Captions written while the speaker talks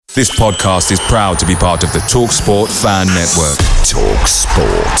This podcast is proud to be part of the TalkSport Fan Network.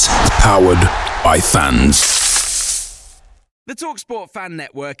 TalkSport. Powered by fans. The TalkSport Fan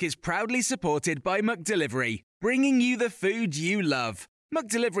Network is proudly supported by McDelivery, bringing you the food you love.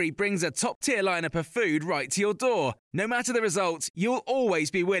 McDelivery brings a top-tier lineup of food right to your door. No matter the result, you'll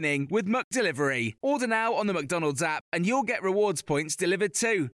always be winning with McDelivery. Order now on the McDonald's app and you'll get rewards points delivered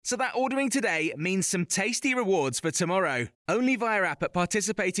too. So that ordering today means some tasty rewards for tomorrow. Only via app at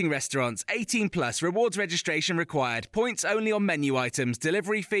participating restaurants. 18 plus. Rewards registration required. Points only on menu items.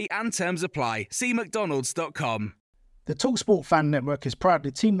 Delivery fee and terms apply. See mcdonalds.com. The TalkSport Fan Network is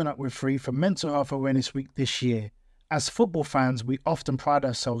proudly teaming up with Free for Mental Health Awareness Week this year. As football fans, we often pride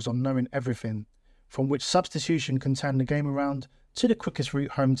ourselves on knowing everything, from which substitution can turn the game around to the quickest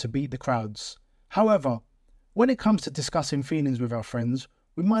route home to beat the crowds. However, when it comes to discussing feelings with our friends,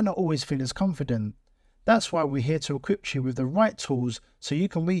 we might not always feel as confident. That's why we're here to equip you with the right tools so you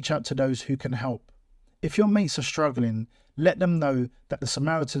can reach out to those who can help. If your mates are struggling, let them know that the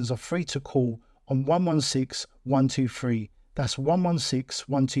Samaritans are free to call on 116 123. That's 116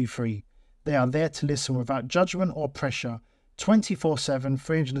 123. They are there to listen without judgment or pressure, 24/7,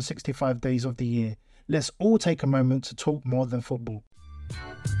 365 days of the year. Let's all take a moment to talk more than football.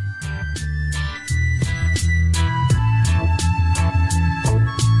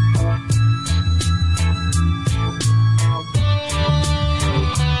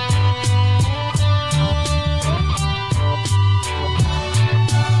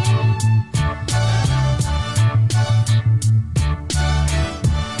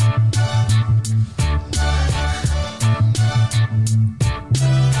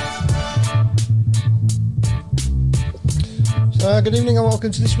 Good evening and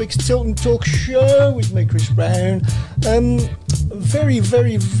welcome to this week's Tilton Talk Show with me, Chris Brown. Very,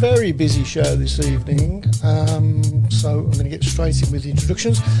 very, very busy show this evening, so I'm going to get straight in with the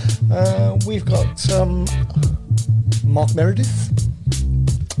introductions. We've got Mark Meredith.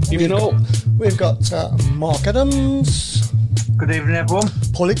 We've got Mark Adams. Good evening, everyone.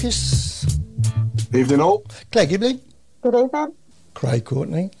 Paul Ickes. Evening all. Claire Gibley. Good evening. Craig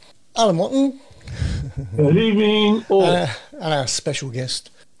Courtney. Alan Watton. Good evening all. And our special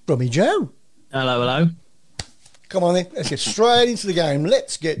guest, Brummy Joe. Hello, hello. Come on then, let's get straight into the game.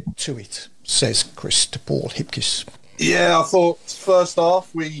 Let's get to it, says Chris to Paul Hipkiss. Yeah, I thought first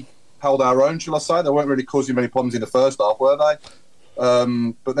half we held our own, shall I say. They weren't really causing many problems in the first half, were they?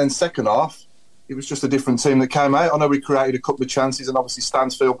 But then second half, it was just a different team that came out. I know we created a couple of chances and obviously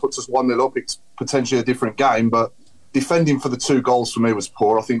Stansfield puts us 1-0 up. It's potentially a different game, but defending for the 2 goals for me was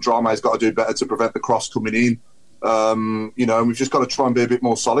poor. I think Drame's got to do better to prevent the cross coming in. And we've just got to try and be a bit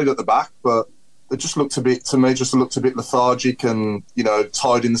more solid at the back. But it just looked a bit lethargic and,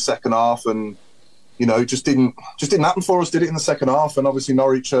 tired in the second half. And, it just didn't happen for us, did it, in the second half? And obviously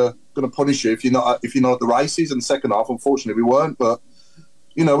Norwich are going to punish you if you're not at the races in the second half. Unfortunately, we weren't. But,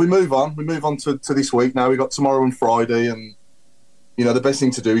 we move on. We move on to this week now. We've got tomorrow and Friday and, the best thing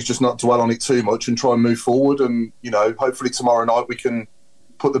to do is just not dwell on it too much and try and move forward. And, hopefully tomorrow night we can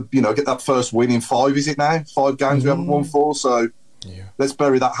put get that first win in 5, is it now? 5 games we haven't won 4. So let's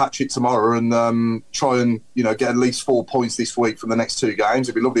bury that hatchet tomorrow and try and, get at least 4 points this week from the next 2 games.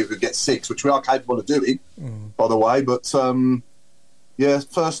 It'd be lovely if we could get 6, which we are capable of doing, by the way. But,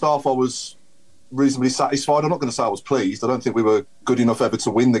 first half I was reasonably satisfied. I'm not going to say I was pleased. I don't think we were good enough ever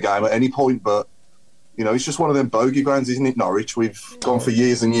to win the game at any point, but it's just one of them bogey grounds, isn't it, Norwich? We've gone for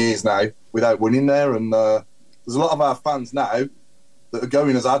years and years now without winning there, and there's a lot of our fans now that are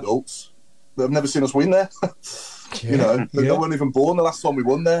going as adults that have never seen us win there. They weren't even born the last time we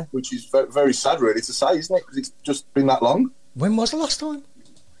won there, which is very, very sad, really, to say, isn't it? Because it's just been that long. When was the last time?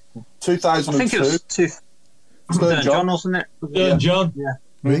 2002. I think it was Stern John, wasn't it? Yeah, John. Yeah.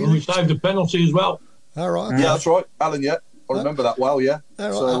 Really? And we saved the penalty as well. All right. Yeah, that's right. Alan, I remember that well, yeah.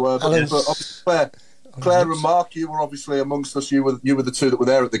 All right. So, but Claire and Mark, you were obviously amongst us. You were the 2 that were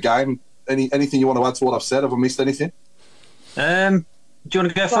there at the game. Anything you want to add to what I've said? Have I missed anything? Do you want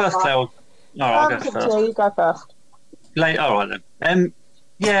to go first, Claire? All right, I'll go first. Yeah, you go first. All right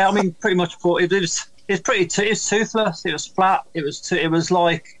then. Pretty much. It was toothless. It was flat. It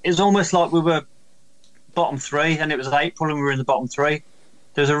was almost like we were bottom 3, and it was April, and we were in the bottom 3.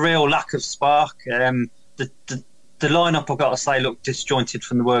 There was a real lack of spark. The lineup, I've got to say, looked disjointed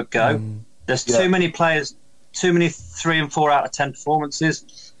from the word go. There's too many players, too many 3 and 4 out of 10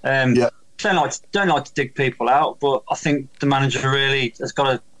 performances. Don't like to dig people out, but I think the manager really has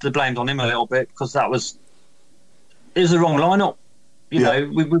got the blamed on him a little bit because it was the wrong lineup.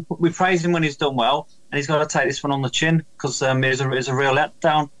 We praise him when he's done well, and he's got to take this one on the chin because it was a real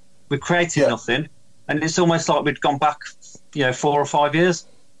letdown. We created nothing, and it's almost like we'd gone back, 4 or 5 years.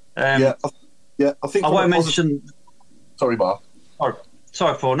 I think I won't mention. Sorry, Mark.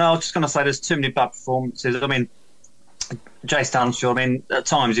 Sorry, Paul. No, I was just going to say there's too many bad performances. I mean, Jay Stansfield, at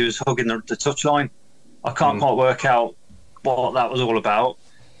times he was hugging the touchline. I can't quite work out what that was all about.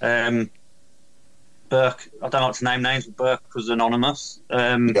 Burke, I don't like to name names, but Burke was anonymous.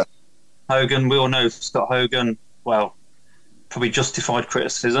 Hogan, we all know Scott Hogan, well, probably justified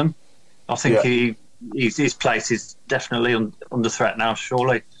criticism. I think his place is definitely under threat now,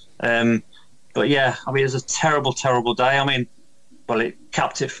 surely. But yeah, I mean, it was a terrible, terrible day. I mean, well, it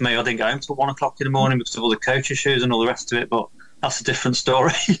capped it for me. I didn't go home till 1 o'clock in the morning because of all the coach issues and all the rest of it, but that's a different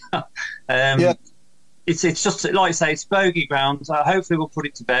story. It's just, like I say, it's bogey ground. Hopefully we'll put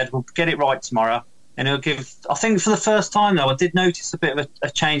it to bed. We'll get it right tomorrow. And it'll give, I think for the first time, though, I did notice a bit of a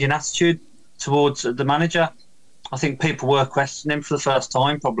change in attitude towards the manager. I think people were questioning him for the first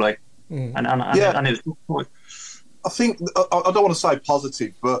time, probably. And it was. I think, I don't want to say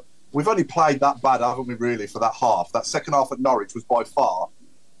positive, but we've only played that bad, haven't we, really, for that half? That second half at Norwich was by far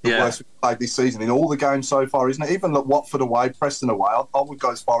the worst we've played this season in all the games so far, isn't it? Even Watford away, Preston away, I would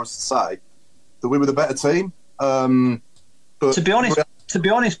go as far as to say that we were the better team. But to be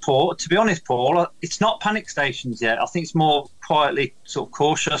honest, Paul, it's not panic stations yet. I think it's more quietly sort of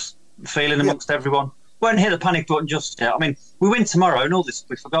cautious feeling amongst everyone. We won't hit the panic button just yet. I mean, we win tomorrow and all this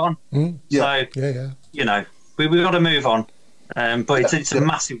will be forgotten. So, you know, we've got to move on. But it's a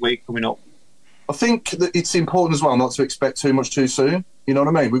massive week coming up. I think that it's important as well not to expect too much too soon. You know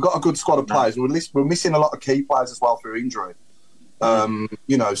what I mean? We've got a good squad of players. We're missing a lot of key players as well through injury.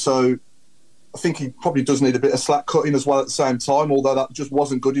 You know, so I think he probably does need a bit of slack cutting as well at the same time, although that just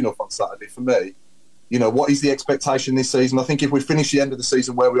wasn't good enough on Saturday for me. You know, what is the expectation this season? I think if we finish the end of the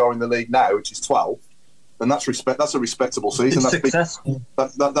season where we are in the league now, which is 12th, then that's a respectable season.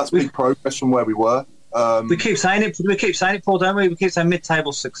 That's big progress from where we were. We keep saying it, Paul, don't we? We keep saying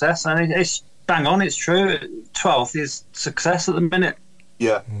mid-table success, and it's bang on. It's true. 12th is success at the minute.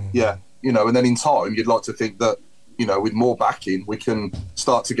 Yeah. You know, and then in time, you'd like to think that, you know, with more backing, we can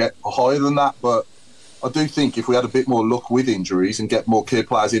start to get higher than that. But I do think if we had a bit more luck with injuries and get more key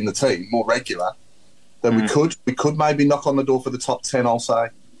players in the team, more regular, then we could maybe knock on the door for the top 10. I'll say.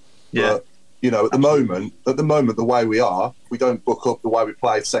 Yeah. But, you know, at the moment, the way we are, if we don't book up the way we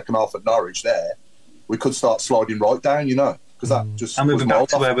played second half at Norwich there, we could start sliding right down, you know, because that just and moving back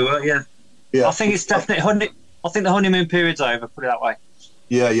to where we were. Yeah. I think it's definitely. I think the honeymoon period's over. Put it that way.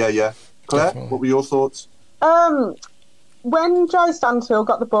 Yeah. Claire, what were your thoughts? When Joe Stansfield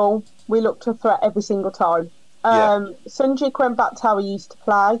got the ball, we looked a threat every single time. Sunjic went back to how he used to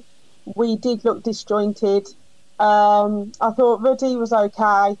play. We did look disjointed. I thought Ruddy was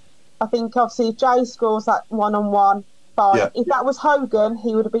okay. I think obviously if Jay scores that one-on-one, fine. Yeah. If that was Hogan,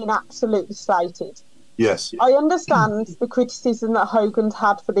 he would have been absolutely slated. Yes. I understand the criticism that Hogan's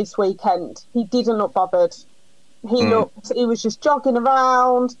had for this weekend. He didn't look bothered. He was just jogging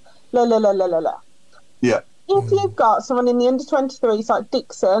around, Yeah. If you've got someone in the under-23s like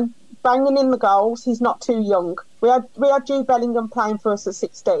Dixon banging in the goals, he's not too young. We had Jude Bellingham playing for us at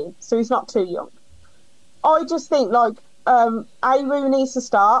 16, so he's not too young. I just think Ayew needs to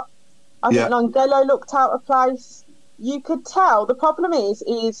start. I think Longelo looked out of place. You could tell the problem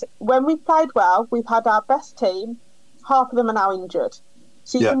is when we've played well, we've had our best team. Half of them are now injured.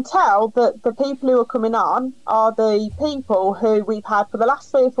 So you can tell that the people who are coming on are the people who we've had for the last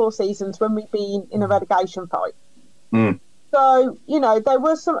 3 or 4 seasons when we've been in a relegation fight. So, you know, there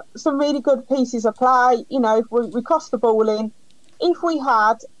were some really good pieces of play. You know, we crossed the ball in. If we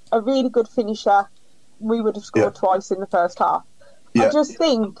had a really good finisher, we would have scored twice in the first half. I just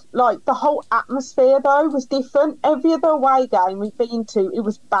think, the whole atmosphere, though, was different. Every other away game we've been to, it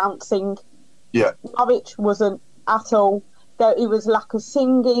was bouncing. Yeah. Norwich wasn't at all. It was lack of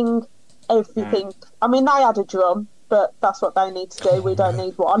singing, everything. I mean, they had a drum, but that's what they need to do. We don't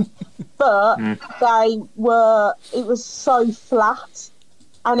need one. But it was so flat,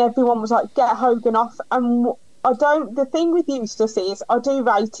 and everyone was like, get Hogan off. And the thing with Eustace is, I do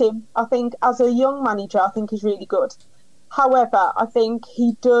rate him. I think as a young manager, I think he's really good. However, I think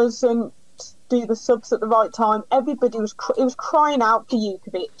he doesn't do the subs at the right time. Everybody was crying out for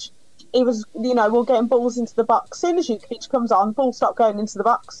Jukovic. It was, you know, we're getting balls into the box. As soon as Jukovic comes on, balls start going into the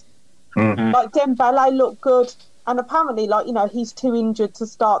box. Like Dembele looked good, and apparently, he's too injured to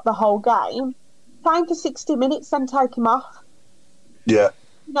start the whole game. Playing for 60 minutes, then take him off. Yeah.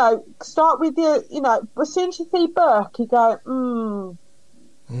 You know, start with as soon as you see Burke, you go,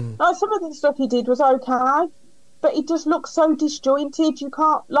 Like, some of the stuff he did was okay. But it just looks so disjointed. You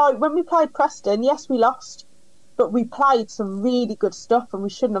can't, when we played Preston, yes, we lost. But we played some really good stuff and we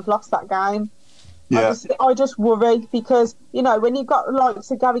shouldn't have lost that game. Yeah. I just worry because, you know, when you've got like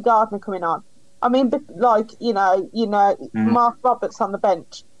Gary Gardner coming on, I mean, like, Mark Roberts on the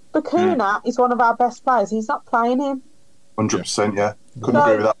bench. Bakuna is one of our best players. He's not playing him. 100%, yeah. Couldn't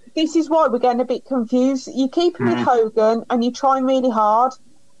agree with that. This is why we're getting a bit confused. You keep him with Hogan and you're trying really hard,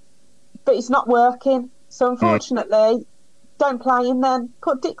 but it's not working. So unfortunately, don't play him then.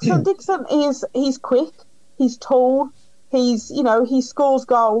 Put Dixon. Dixon he's quick, he's tall, he scores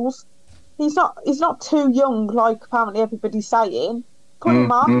goals. He's not too young like apparently everybody's saying. Put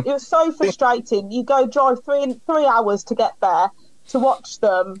him on. It was so frustrating. You go drive 3 hours to get there to watch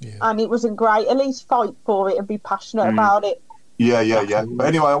them, and it wasn't great. At least fight for it and be passionate about it. Yeah. But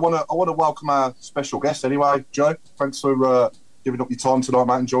anyway, I want to welcome our special guest. Anyway, Joe, thanks for giving up your time tonight,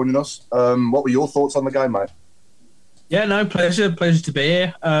 mate, and joining us. What were your thoughts on the game, mate? Yeah, no, pleasure to be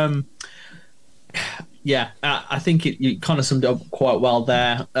here. I think you kind of summed it up quite well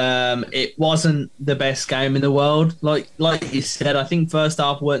there. It wasn't the best game in the world, like you said. I think first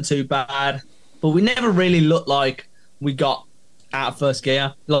half weren't too bad, but we never really looked like we got out of first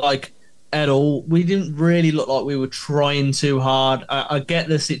gear, like at all. We didn't really look like we were trying too hard. I get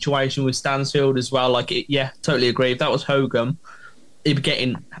the situation with Stansfield as well. Totally agree. If that was Hogan, he'd be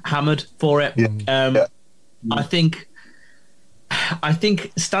getting hammered for it. I think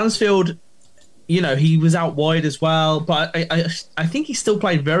Stansfield, he was out wide as well, but I think he still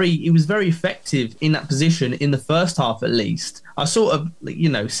played he was very effective in that position in the first half at least. I sort of,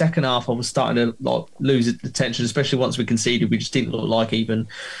 second half I was starting to lose attention, especially once we conceded. We just didn't look like even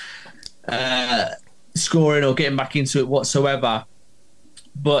scoring or getting back into it whatsoever.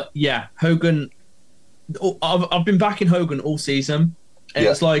 But yeah, Hogan, I've been backing Hogan all season, and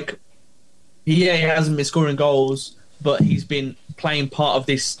it's like, he hasn't been scoring goals, but he's been playing part of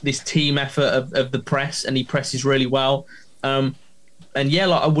this team effort of the press, and he presses really well. I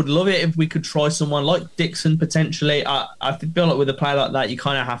would love it if we could try someone like Dixon potentially. I feel like with a player like that, you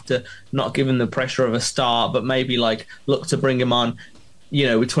kind of have to not give him the pressure of a start, but maybe look to bring him on,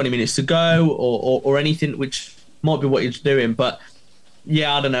 with 20 minutes to go or anything, which might be what he's doing. But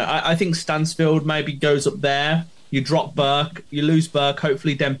yeah, I don't know. I think Stansfield maybe goes up there. You drop Burke, you lose Burke.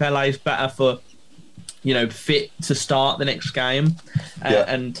 Hopefully Dembele is better for, fit to start the next game,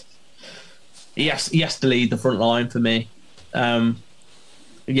 and he has to lead the front line for me.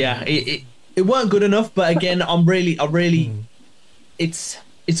 It weren't good enough, but again, I really, it's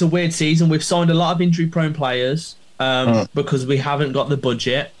a weird season. We've signed a lot of injury-prone players because we haven't got the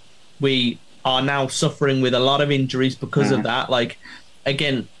budget. We are now suffering with a lot of injuries because of that.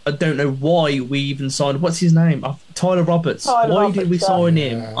 Again, I don't know why we even signed. What's his name? Tyler Roberts. Why did we sign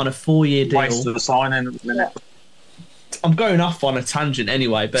him on a 4-year deal? Waste of the signing. I'm going off on a tangent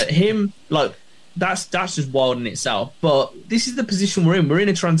anyway, but him, that's just wild in itself. But this is the position we're in. We're in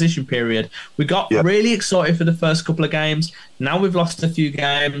a transition period. We got really excited for the first couple of games. Now we've lost a few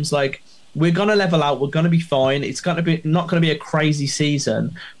games. We're gonna level out. We're gonna be fine. It's not gonna be a crazy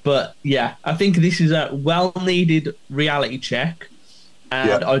season. But yeah, I think this is a well-needed reality check.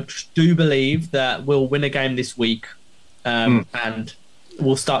 And I do believe that we'll win a game this week, and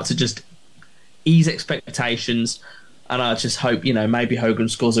we'll start to just ease expectations. And I just hope, maybe Hogan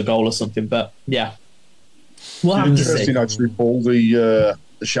scores a goal or something. But yeah, we'll have to see. Interesting, actually, Paul. The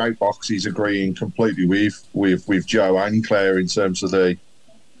shout box is agreeing completely with Joe and Claire in terms of the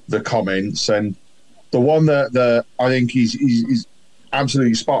comments, and the one that I think is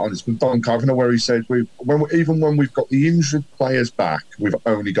absolutely spot on. It's from Don Covenor, where he said, even when we've got the injured players back, we've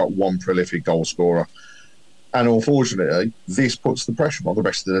only got one prolific goal scorer. And unfortunately, this puts the pressure on the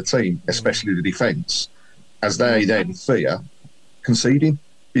rest of the team, especially the defence, as they then fear conceding.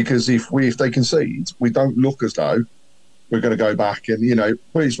 Because if they concede, we don't look as though we're going to go back and,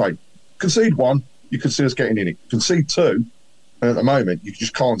 please, mate, concede one, you could see us getting in it. Concede two, and at the moment, you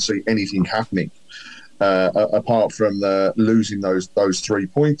just can't see anything happening. Apart from losing those 3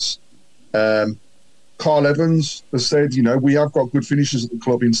 points. Carl Evans has said, we have got good finishers at the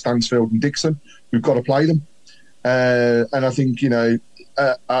club in Stansfield and Dixon. We've got to play them. And I think,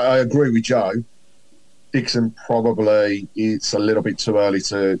 I agree with Joe. Dixon probably, it's a little bit too early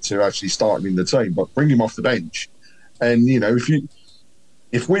to actually start him in the team, but bring him off the bench. And,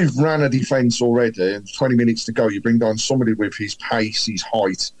 if we've ran a defence already and 20 minutes to go, you bring down somebody with his pace, his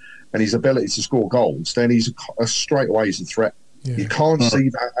height, and his ability to score goals, then he's straight away is a threat. Yeah. You can't see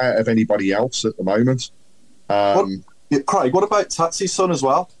that out of anybody else at the moment. Craig, what about Tatsy's son as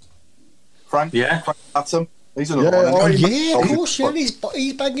well? Frank? Yeah. Frank Tatum. He's another one. Of course, he's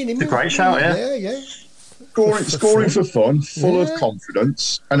banging him. It's a great shout, yeah. Scoring for fun, full of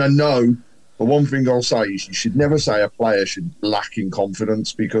confidence. And I know the one thing I'll say is you should never say a player should lack in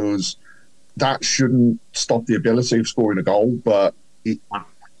confidence, because that shouldn't stop the ability of scoring a goal. But at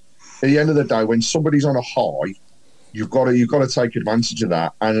the end of the day, when somebody's on a high, you've got to take advantage of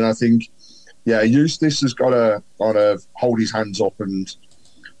that. And I think, Eustace has got to hold his hands up and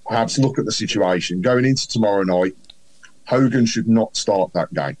perhaps look at the situation going into tomorrow night. Hogan should not start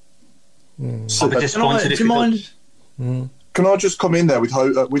that game. Can I just come in there with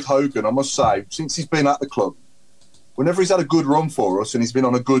Hogan? I must say, since he's been at the club, whenever he's had a good run for us and he's been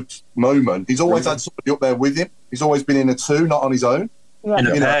on a good moment, he's always had somebody up there with him. He's always been in a two, not on his own. In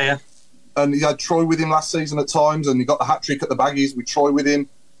a pair, yeah. And he had Troy with him last season at times, and he got the hat-trick at the Baggies with Troy with him.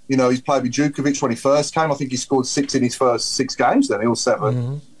 You know, he's played with Djukovic when he first came. I think he scored 6 in his first 6 games then, or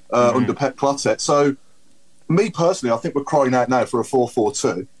 7, under Pep Clotet. So, me personally, I think we're crying out now for a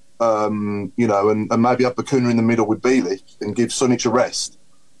 4-4-2, you know, and maybe have Bakuna in the middle with Bielik and give Sunic a rest.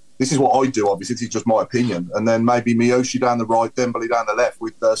 This is what I do, obviously. This is just my opinion. And then maybe Miyoshi down the right, Dembele down the left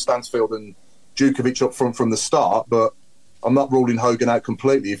with Stansfield and Djukovic up front from the start. But I'm not ruling Hogan out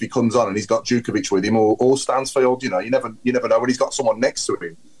completely if he comes on and he's got Djukovic with him or Stansfield. You know, you never know when he's got someone next to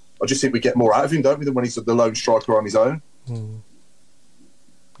him. I just think we get more out of him, don't we, than when he's the lone striker on his own.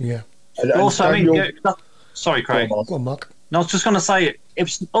 Yeah. Also, I mean, sorry, Craig. Go on, Mark. No, I was just going to say,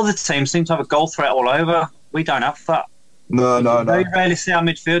 if other teams seem to have a goal threat all over, we don't have that. No. Very rarely see our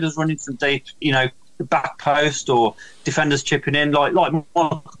midfielders running from deep, you know, the back post or defenders chipping in like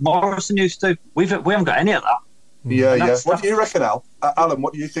Morrison used to. We haven't got any of that. Yeah. What do you reckon, Al? Alan,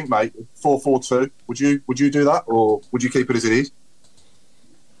 what do you think, mate? 4-4-2. Would you do that, or would you keep it as it is?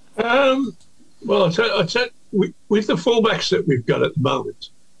 Well, I tell with the fullbacks that we've got at the moment,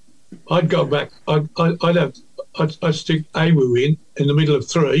 I'd go back. I'd stick Awu in the middle of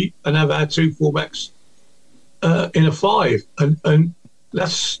 3 and have our 2 fullbacks in a 5, and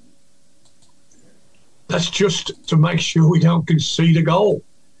that's just to make sure we don't concede a goal,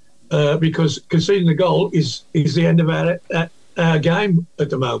 because conceding a goal is the end of our game at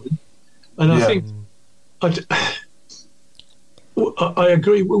the moment, and I think I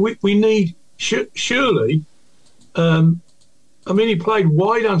agree. We need surely. I mean, he played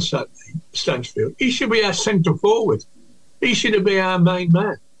wide on Saturday, Stansfield. He should be our centre forward. He should be our main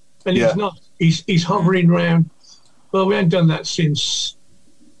man, and he's not. He's hovering around. Well, we haven't done that since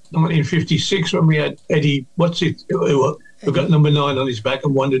 1956 when we had Eddie. Who got number 9 on his back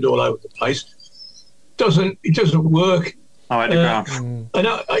and wandered all over the place. It doesn't work. Eddie Brown. And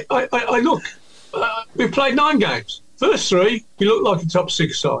I look. We've played 9 games. First 3, we look like a top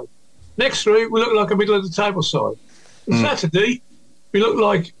 6 side. Next 3, we look like a middle of the table side. And Saturday, we look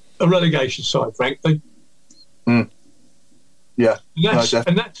like a relegation side, frankly. Yeah.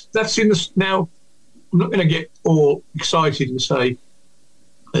 And that's in the now. I'm not going to get all excited and say,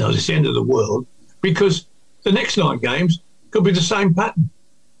 it's the end of the world, because the next 9 games could be the same pattern.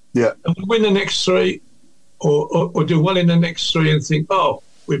 Yeah. And we win the next 3, or do well in the next 3 and think,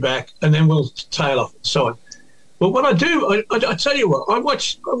 we're back, and then we'll tail off and so on. But what I do, I tell you what, I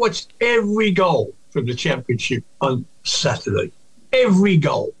watched every goal from the Championship on Saturday. Every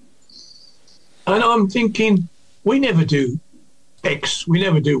goal. And I'm thinking, we never do X, we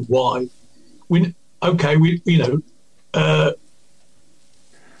never do Y.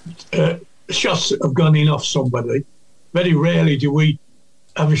 Shots have gone in off somebody. Very rarely do we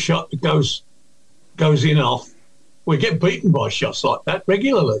have a shot that goes in off. We get beaten by shots like that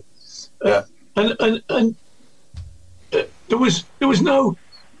regularly. And there was no,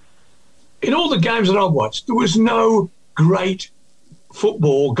 in all the games that I've watched, there was no great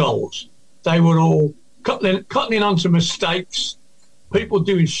football goals. They were all cutting in onto mistakes, people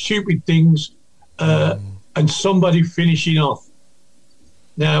doing stupid things, and somebody finishing off.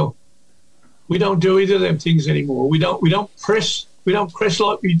 Now, we don't do either of them things anymore. We don't press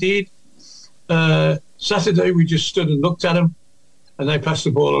like we did. Saturday we just stood and looked at them, and they passed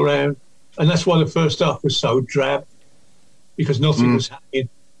the ball around, and that's why the first half was so drab, because nothing was happening.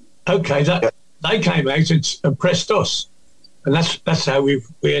 Okay, they came out and pressed us, and that's how we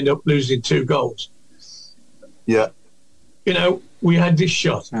end up losing 2 goals. Yeah, you know, we had this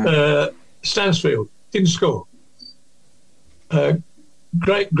shot. Stansfield didn't score.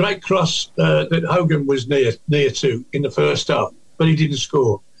 Great cross that Hogan was near to in the first half, but he didn't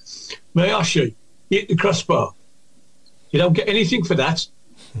score. Miyoshi hit the crossbar. You don't get anything for that.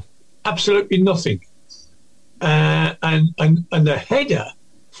 Absolutely nothing. And the header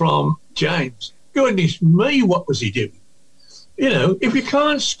from James. Goodness me, what was he doing? You know, if you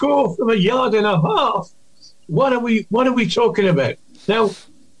can't score from a yard and a half, what are we talking about? Now,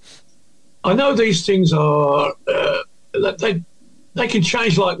 I know these things are they can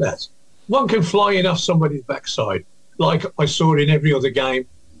change like that. One can fly in off somebody's backside, like I saw in every other game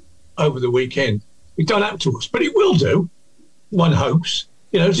over the weekend. It don't happen to us, but it will do. One hopes.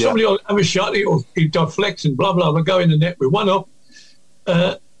 Somebody will have a shot, it'll deflect and blah, blah, we'll go in the net. We one up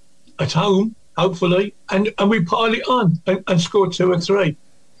at home, hopefully, and we pile it on and score 2 or 3.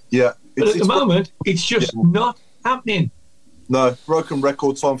 Yeah. But at the moment, it's just not happening. No, broken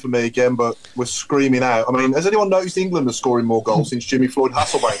record time for me again, but we're screaming out. I mean, has anyone noticed England are scoring more goals since Jimmy Floyd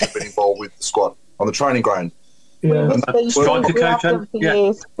Hasselbank has been involved with the squad on the training ground? Yeah.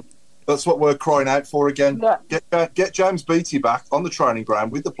 That's what we're crying out for again. Yeah. Get James Beattie back on the training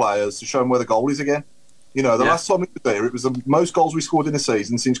ground with the players to show them where the goal is again. Last time we were there, it was the most goals we scored in a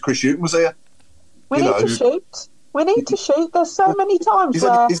season since Chris Hughton was here. We need to shoot. We need to shoot. There's so many times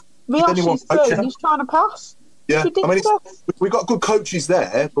where Miyashi's through, he's trying to pass. Yeah, I mean, we've got good coaches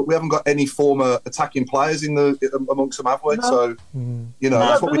there, but we haven't got any former attacking players amongst them, have we? No. So,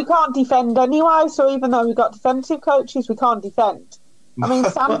 that's what we can't defend anyway. So even though we've got defensive coaches, we can't defend. I mean,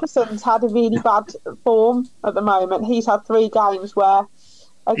 Sanderson's had a really bad form at the moment. He's had 3 games where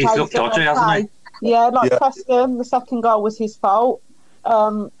he's looked dodgy, hasn't he? Yeah, Preston, the second goal was his fault.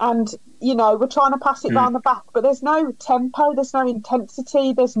 And we're trying to pass it down the back, but there's no tempo, there's no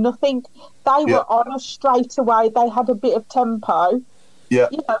intensity, there's nothing. They were on us straight away. They had a bit of tempo. Yeah.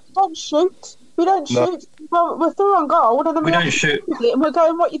 We don't shoot. We don't shoot. Well, we're through on goal, and then we don't shoot. And we're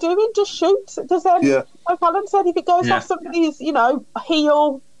going, what are you doing? Just shoot. Because then, like Alan said, if it goes off somebody's,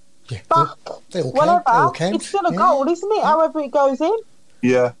 heel, back, whatever, it's still a goal, isn't it? However it goes in.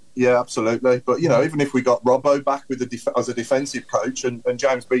 Yeah, absolutely. But even if we got Robbo back with as a defensive coach and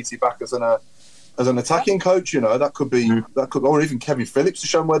James Beattie back as an attacking coach, that could be or even Kevin Phillips to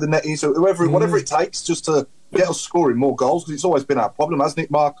show him where the net is, or whatever it takes, just to get us scoring more goals, because it's always been our problem, hasn't it,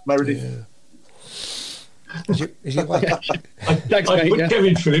 Mark Meredith? Yeah. Is it like I put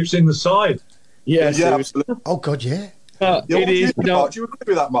Kevin Phillips in the side. Yeah, absolutely. Oh God, yeah. It is. Do you agree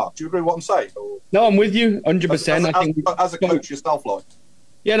with that, Mark? Do you agree with what I'm saying? Or? No, I'm with you 100%. I think as a coach yourself, like.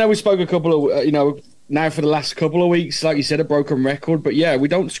 Yeah, no, we spoke a couple of, now for the last couple of weeks, like you said, a broken record. But yeah, we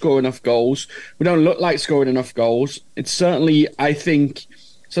don't score enough goals. We don't look like scoring enough goals. It's certainly, I think,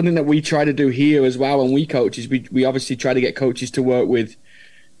 something that we try to do here as well when we coach is we obviously try to get coaches to work with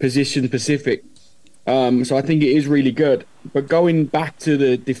position specific. So I think it is really good. But going back to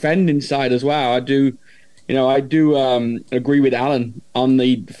the defending side as well, I do agree with Alan on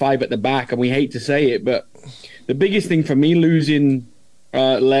the 5 at the back, and we hate to say it, but the biggest thing for me losing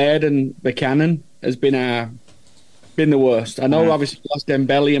Laird and Buchanan has been the worst. I know obviously we lost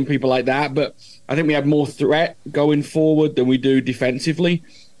Dembele and people like that, but I think we have more threat going forward than we do defensively.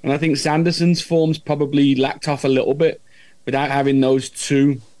 And I think Sanderson's form's probably lacked off a little bit without having those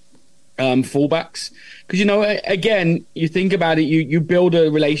 2 fullbacks. Because, again, you think about it, you build a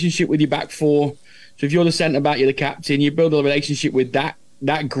relationship with your back 4. So if you're the centre-back, you're the captain, you build a relationship with that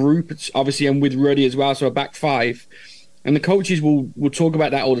group, obviously, and with Ruddy as well, so a back 5. And the coaches will talk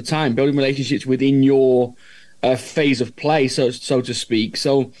about that all the time, building relationships within your phase of play, so to speak.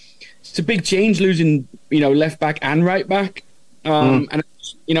 So it's a big change losing, left back and right back. And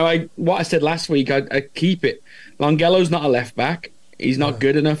what I said last week, I keep it. Longello's not a left back. He's not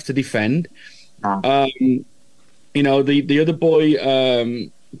good enough to defend. The other boy,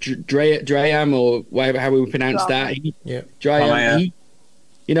 Draham, or how we pronounce that. Draham.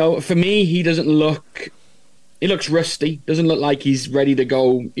 For me, he doesn't look. He looks rusty. Doesn't look like he's ready to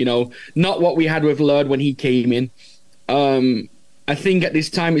go. Not what we had with Laird when he came in. I think at this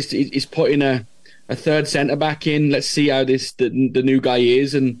time it's putting a third centre back in. Let's see how the new guy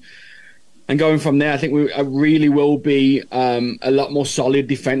is, and going from there. I think we really will be a lot more solid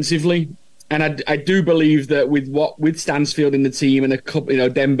defensively. And I do believe that with Stansfield in the team and a couple,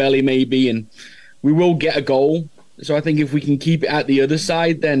 Dembele maybe, and we will get a goal. So I think if we can keep it at the other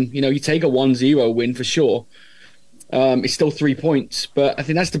side, then you take a 1-0 win for sure. It's still 3 points, but I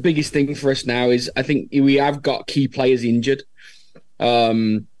think that's the biggest thing for us now. Is I think we have got key players injured.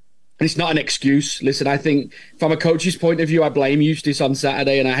 And it's not an excuse. Listen, I think from a coach's point of view, I blame Eustace on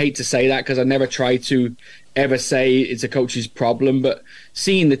Saturday, and I hate to say that because I never try to ever say it's a coach's problem. But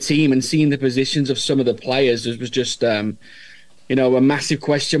seeing the team and seeing the positions of some of the players was just, a massive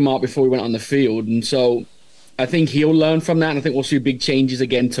question mark before we went on the field. And so I think he'll learn from that, and I think we'll see big changes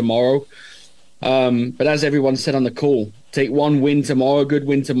again tomorrow. But as everyone said on the call, take one win tomorrow, good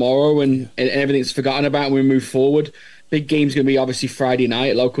win tomorrow, and everything's forgotten about and we move forward. Big game's going to be obviously Friday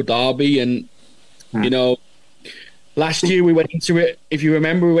night, local derby. And, last year we went into it, if you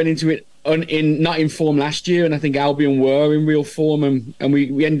remember, we went into it not in form last year, and I think Albion were in real form, and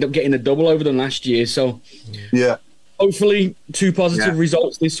we ended up getting a double over them last year. So, hopefully 2 positive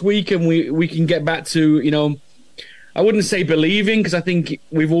results this week, and we can get back to, I wouldn't say believing, because I think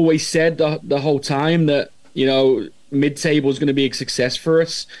we've always said the whole time that, mid-table is going to be a success for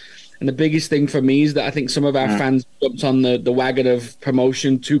us. And the biggest thing for me is that I think some of our fans jumped on the wagon of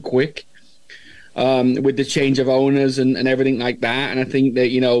promotion too quick with the change of owners and everything like that. And I think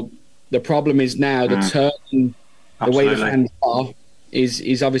that, the problem is now the turn, the way the fans are,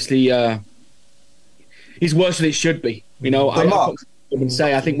 is obviously is worse than it should be.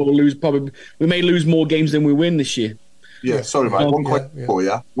 I think we may lose more games than we win this year. Yeah, sorry, mate. One question for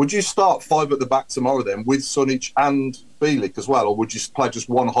you. Would you start 5 at the back tomorrow then with Sunic and Bielik as well, or would you play just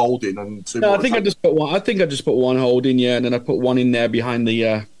one holding and 2 more? I think I just put one. I think I just put one holding, and then I put one in there behind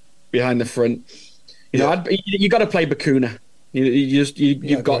the front. You got to play Bakuna.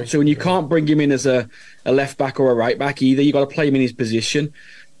 You've got to, and you can't bring him in as a left back or a right back either. You got to play him in his position.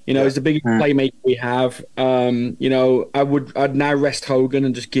 He's the biggest playmaker we have. I'd now rest Hogan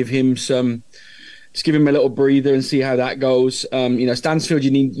and just give him a little breather and see how that goes. Stansfield,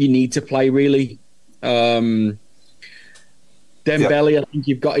 you need to play really. Dembele, I think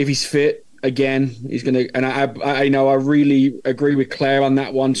you've got, if he's fit again, he's gonna. And I really agree with Claire on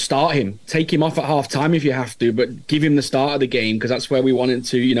that one. Start him, take him off at half time if you have to, but give him the start of the game, because that's where we wanted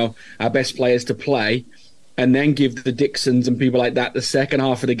to, our best players to play, and then give the Dixons and people like that the second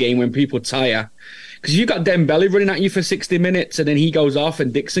half of the game when people tire. Because you've got Dembele running at you for 60 minutes, and then he goes off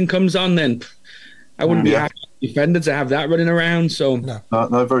and Dixon comes on, then I wouldn't be happy as a defender to have that running around. So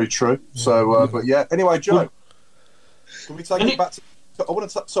no, very true. So, but yeah. Anyway, Joe, can we take it back to? I want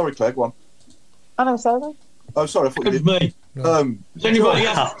to. Sorry, Claire, go on. I know, sorry. Oh, sorry, I thought you did. Me. Has anybody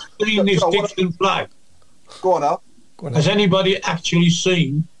seen this Dixon play? Go on, Al. Has anybody actually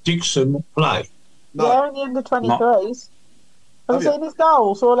seen Dixon play? No. Yeah, in the under 23s. I've seen his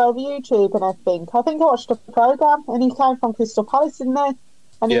goals all over YouTube and everything. I think I watched a programme, and he came from Crystal Palace, didn't he?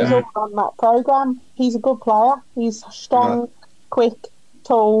 And he was all on that programme. He's a good player. He's strong, quick,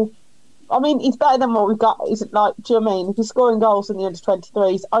 tall. I mean, he's better than what we've got. Is it like? Do you know what I mean? If he's scoring goals in the under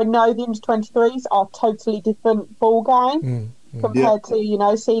 23s, I know the under 23s are a totally different ball game compared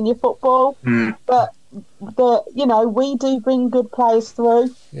to senior football. But we do bring good players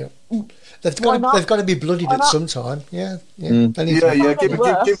through. Yeah. They've got to be bloodied at some time. Yeah. Give him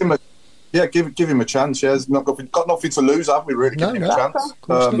a chance. Yeah, he's got nothing to lose, have we? Really, give him a chance.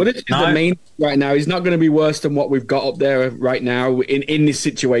 But this is the main right now. He's not going to be worse than what we've got up there right now in this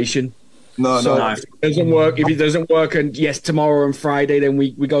situation. No. If it doesn't work, and tomorrow and Friday, then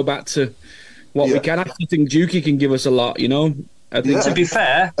we go back to what we can. I think Juki can give us a lot. I think to be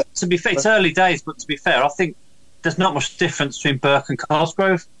fair, it's early days, but to be fair, I think there's not much difference between Burke and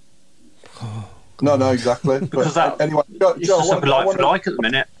Cosgrove. No, exactly. Because anyway, Joe, it's just like at the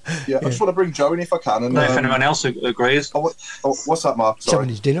minute. Yeah, I just want to bring Joe in if I can. And if anyone else agrees. What's that, Mark? Sorry. Having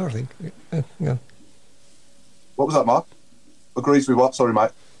his dinner, I think. Yeah. What was that, Mark? Agrees with what? Sorry,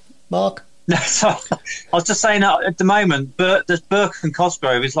 mate. Mark? No, I was just saying that at the moment, there's Burke and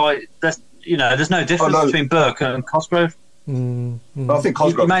Cosgrove is like there's no difference between Burke and Cosgrove. I think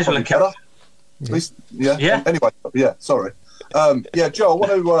Cosgrove may as well have kept. At least, yeah. Anyway, sorry. Joe,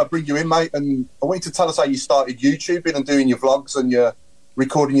 I want to bring you in, mate, and I want you to tell us how you started YouTubing and doing your vlogs, and you're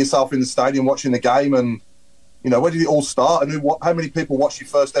recording yourself in the stadium watching the game, and where did it all start, and how many people watched your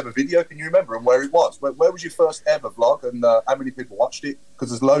first ever video? Can you remember, and where it was? Where was your first ever vlog, and how many people watched it? Because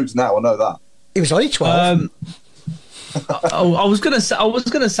there's loads now, I know that. It was only 12. I was gonna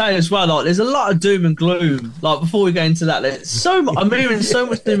say as well. Like, there's a lot of doom and gloom. Like, before we go into that, I'm hearing so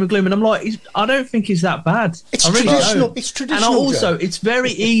much doom and gloom, and I'm like, I don't think it's that bad. It's I really traditional. don't. It's traditional. And also, it's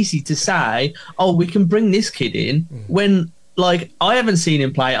very easy to say, "Oh, we can bring this kid in," when like I haven't seen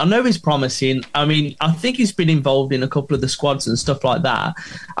him play. I know he's promising. I mean, I think he's been involved in a couple of the squads and stuff like that.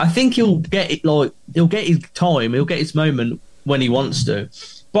 I think he'll get it. Like, he'll get his time. He'll get his moment when he wants to.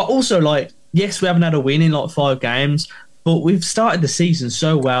 But also, like, yes, we haven't had a win in like 5 games, but we've started the season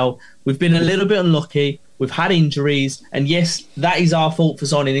so well. We've been a little bit unlucky. We've had injuries, and yes, that is our fault for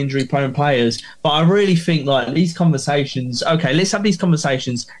signing injury-prone players. But I really think like these conversations. Okay, let's have these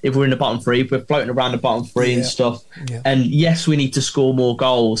conversations if we're in the bottom 3, if we're floating around the bottom 3 and stuff. Yeah. And yes, we need to score more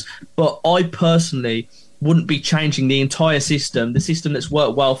goals. But I personally wouldn't be changing the entire system, the system that's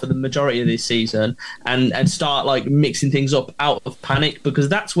worked well for the majority of this season, and start like mixing things up out of panic, because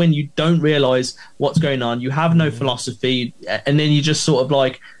that's when you don't realise what's going on. You have no philosophy, and then you just sort of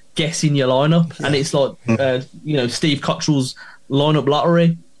like guessing your lineup, and it's like Steve Cottrell's lineup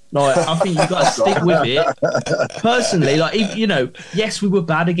lottery. Like, I think you've got to stick with it. Personally, like, yes, we were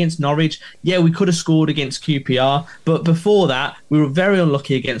bad against Norwich. Yeah, we could have scored against QPR. But before that, we were very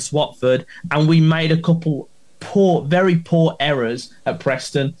unlucky against Watford, and we made a couple very poor errors at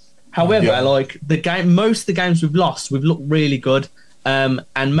Preston. However, like most of the games we've lost, we've looked really good.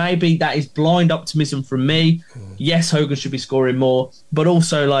 And maybe that is blind optimism from me. Yes, Hogan should be scoring more, but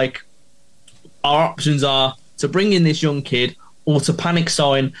also like our options are to bring in this young kid or to panic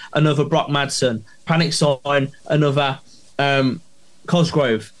sign another Brock Madsen, panic sign another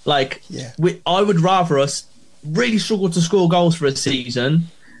Cosgrove. Like, I would rather us really struggle to score goals for a season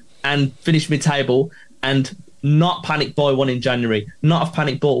and finish mid-table and not panic buy one in January, not have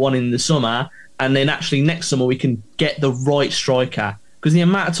panic bought one in the summer, and then actually next summer we can get the right striker. Because the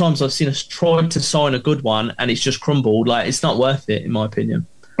amount of times I've seen us try to sign a good one and it's just crumbled, like it's not worth it, in my opinion.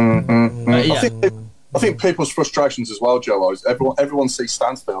 I think people's frustrations as well, Joe, is everyone sees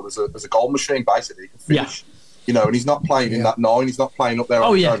Stansfield as a goal machine, basically. He can finish, you know, and he's not playing in that 9, he's not playing up there.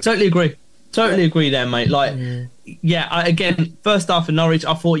 Oh, yeah, totally agree. Totally agree there, mate. Like, again, first half of Norwich,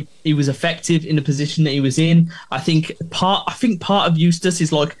 I thought he was effective in the position that he was in. I think part of Eustace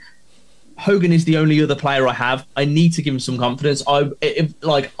is like, Hogan is the only other player I have. I need to give him some confidence. I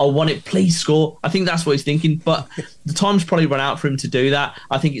want it. Please score. I think that's what he's thinking. But the time's probably run out for him to do that.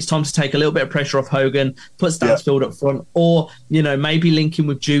 I think it's time to take a little bit of pressure off Hogan, put Stansfield up front, or maybe link him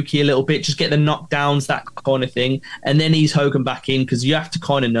with Juki a little bit, just get the knockdowns, that kind of thing, and then ease Hogan back in because you have to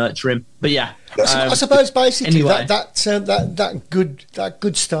kind of nurture him. But I suppose basically anyway. that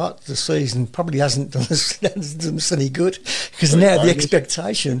good start to the season probably hasn't done us any good because now the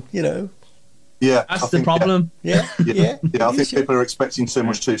expectation, Yeah, that's the problem. I think people are expecting too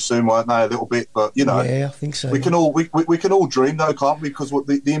much too soon, weren't they? A little bit, but I think so. We can all dream though, can't we? Because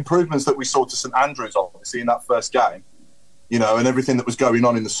the improvements that we saw to St Andrews, obviously in that first game, and everything that was going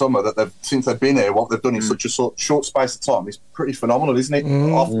on in the summer since they've been here, what they've done in such a short space of time is pretty phenomenal, isn't it?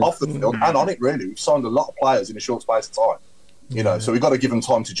 Off the field and on it, really. We've signed a lot of players in a short space of time, so we've got to give them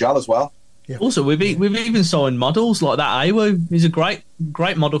time to gel as well. Yeah. Also, we've even signed models like that. Awo is a great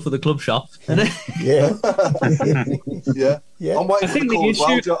model for the club shop. Yeah. I'm waiting for the call as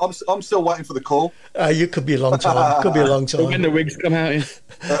well, Joe. I'm still waiting for the call. You could be a long time. When the wigs come out, me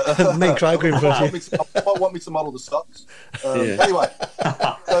and Craig are in front of you. Want me to model the socks. Anyway,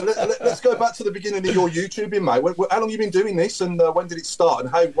 let's go back to the beginning of your YouTubing, mate. How long have you been doing this, and when did it start?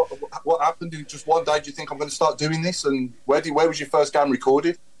 And what happened? Just one day, do you think I'm going to start doing this? And where was your first game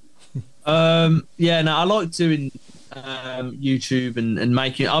recorded? I like doing YouTube and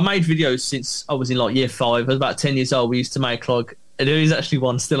making. I made videos since I was in like year 5. I was about 10 years old. We used to make and there is actually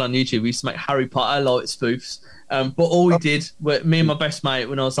one still on YouTube. We used to make Harry Potter light spoofs. But all we did, me and my best mate,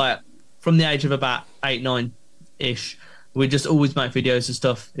 when I was like from the age of about 8, 9 ish, we just always make videos and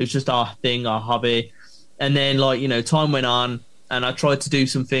stuff. It was just our thing, our hobby. And then time went on, and I tried to do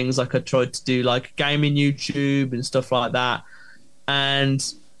some things. Like I tried to do like gaming YouTube and stuff like that. And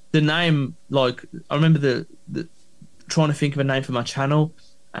the name, I remember the trying to think of a name for my channel,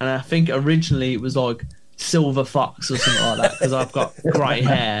 and I think originally it was like Silver Fox or something like that because I've got grey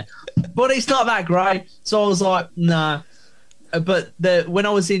hair, but it's not that grey. So I was like, nah. But when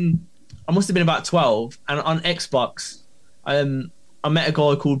I must have been about 12, and on Xbox, I met a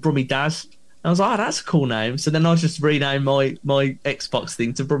guy called Brummy Daz. I was like, that's a cool name. So then I just renamed my Xbox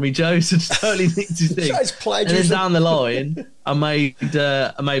thing to Brummy Joe. So just totally nicked his thing. And then down the line, I made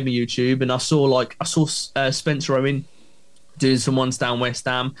my YouTube, and I saw Spencer Owen doing some ones down West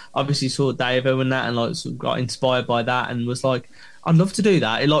Ham. Obviously saw Dave Owen that, and sort of got inspired by that, and was like, I'd love to do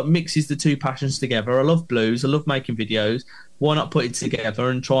that. It mixes the two passions together. I love blues. I love making videos. Why not put it together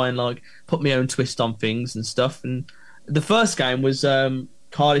and try and put my own twist on things and stuff? And the first game was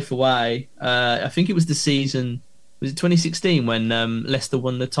Cardiff away. I think it was the season. Was it 2016 when Leicester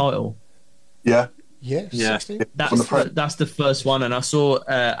won the title? Yeah. 16. That's the first one, and I saw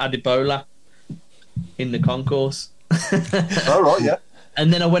Adibola in the concourse. Oh right, yeah.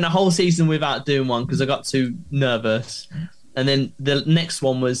 And then I went a whole season without doing one because I got too nervous. And then the next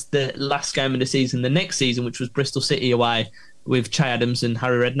one was the last game of the season. The next season, which was Bristol City away with Che Adams and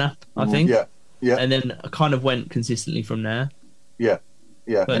Harry Redknapp, I think. Yeah. And then I kind of went consistently from there. Yeah.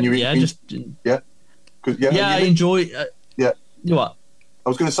 But and I enjoy. Yeah. You what? I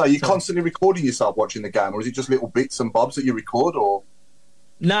was going to say, you're constantly recording yourself watching the game, or is it just little bits and bobs that you record, or?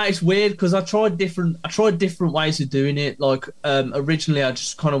 No, it's weird because I tried different ways of doing it. Originally, I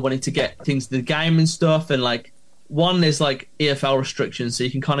just kind of wanted to get things to the game and stuff, and one, there's EFL restrictions, so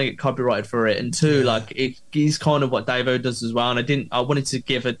you can kind of get copyrighted for it, and two, it is kind of what Davo does as well. And I wanted to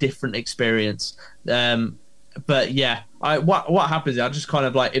give a different experience. But yeah, what happens is I just kind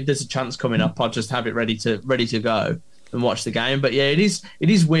of if there's a chance coming up, I'll just have it ready to go and watch the game. But yeah, it is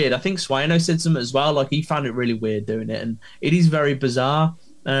weird. I think Swano said something as well. He found it really weird doing it, and it is very bizarre.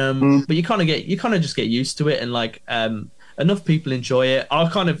 But you kind of just get used to it, and enough people enjoy it. I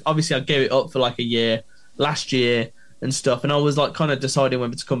gave it up for like a year last year and stuff, and I was like kind of deciding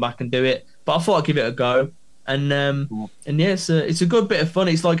whether to come back and do it, but I thought I'd give it a go. And yeah, it's a good bit of fun.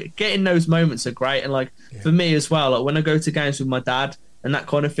 It's like getting those moments are great, and like for me as well, like when I go to games with my dad and that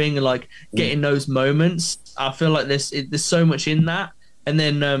kind of thing, and like getting those moments, I feel like there's so much in that. And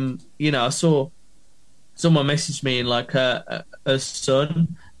then I saw someone message me, and like her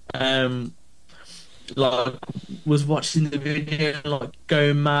son like was watching the video and like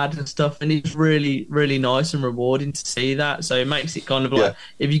going mad and stuff, and it's really, really nice and rewarding to see that. So it makes it kind of like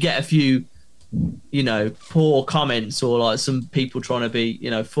if you get a few poor comments or like some people trying to be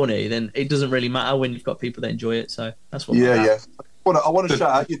funny, then it doesn't really matter when you've got people that enjoy it. So that's what I want to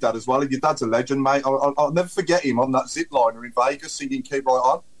shout out your dad as well. Your dad's a legend, mate. I'll never forget him on that zip liner in Vegas singing Keep Right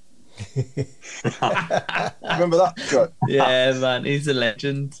On. Remember that, Joe? Yeah, man, he's a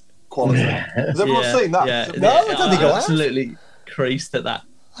legend. Quality. Has everyone seen that? Yeah. No, I don't think I have. Absolutely creased at that.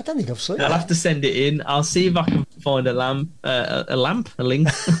 I don't think I've seen it. I'll have to send it in. I'll see if I can find a link. Find a lamp if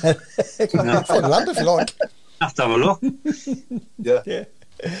you like. Have to have a look. Yeah.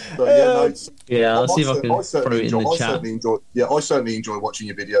 I'll see if I can throw it in the chat. I certainly enjoy watching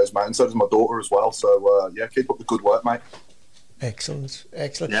your videos, mate, and so does my daughter as well. So keep up the good work, mate. Excellent.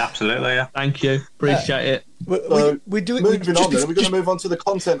 Yeah, absolutely. Yeah. Thank you. Appreciate it. We're doing. Moving on, then we're going to move on to the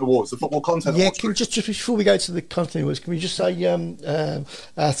content awards, the football content awards. Yeah, just before we go to the content awards, can we just say our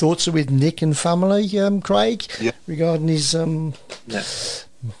thoughts are with Nick and family, Craig, regarding his. Indeed,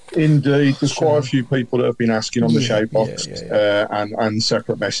 there's quite a few people that have been asking on the show box and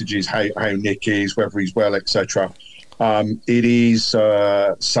separate messages how Nick is, whether he's well, etc. It is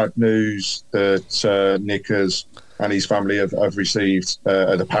sad news that Nick and his family have received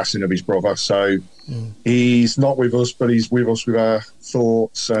the passing of his brother. So he's not with us, but he's with us with our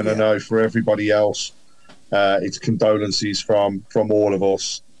thoughts. And I know for everybody else, it's condolences from all of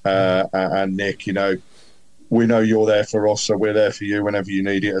us. And Nick, we know you're there for us, so we're there for you whenever you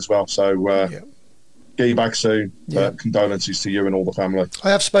need it as well. So get you back soon. Condolences to you and all the family.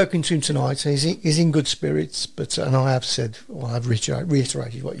 I have spoken to him tonight. He's in good spirits, and I have said, I've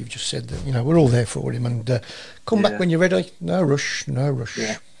reiterated what you've just said, that we're all there for him, and come back when you're ready. No rush.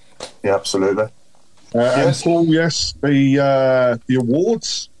 Yeah, absolutely. And Paul, the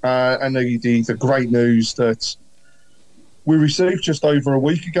awards and the great news that we received just over a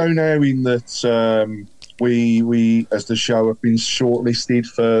week ago now, in that we as the show have been shortlisted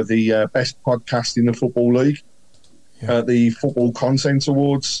for the best podcast in the Football League at the Football Content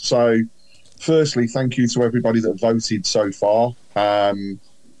Awards. So firstly, thank you to everybody that voted so far.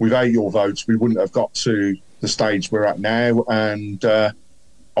 Without your votes, we wouldn't have got to the stage we're at now, and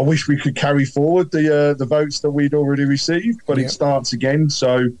I wish we could carry forward the votes that we'd already received, but it starts again.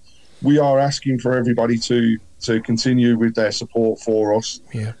 So we are asking for everybody to continue with their support for us.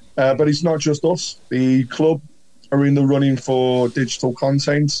 But it's not just us. The club are in the running for digital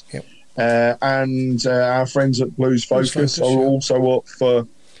content, and our friends at Blues Focus are also up for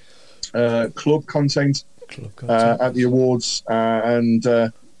club content at the awards. And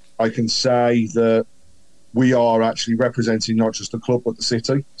I can say that we are actually representing not just the club but the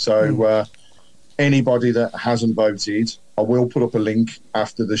city. So anybody that hasn't voted, I will put up a link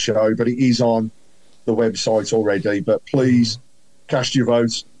after the show, but it is on the website already. But please cast your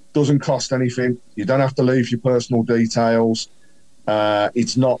votes. Doesn't cost anything. You don't have to leave your personal details.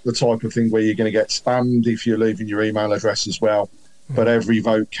 It's not the type of thing where you're going to get spammed if you're leaving your email address as well. But every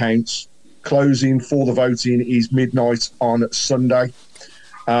vote counts. Closing for the voting is midnight on Sunday.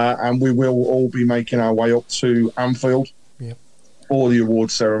 And we will all be making our way up to Anfield for the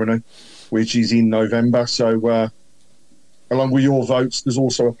award ceremony, which is in November. So along with your votes, there's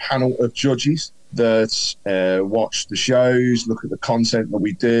also a panel of judges that watch the shows, look at the content that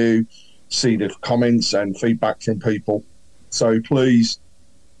we do, see the comments and feedback from people. So please,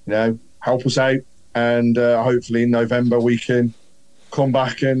 help us out, and hopefully in November we can come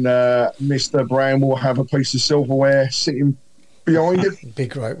back and Mr. Brown will have a piece of silverware sitting behind him. It'd be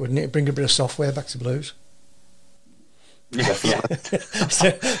great, wouldn't it? Bring a bit of software back to Blues.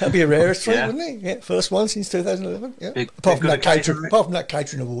 That'd be a rarest treat, wouldn't it? Yeah, first one since 2011. Apart from that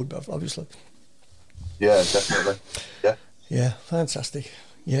catering award, obviously. Yeah, definitely. Yeah, fantastic.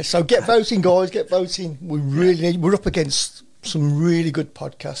 Yeah, so get voting, guys. Get voting. We're up against some really good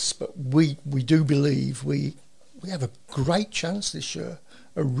podcasts, but we do believe we have a great chance this year.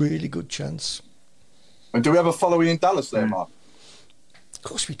 A really good chance. And do we have a following in Dallas there, Mark? Of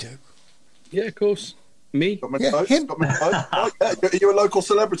course we do. Yeah, of course. Me? Got many votes? Are you a local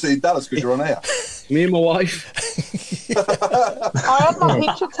celebrity in Dallas because you're on air? Me and my wife. I had my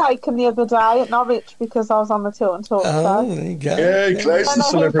picture taken the other day at Norwich because I was on the Tilton Talk Oh, show. there you go. Yeah, Claire's a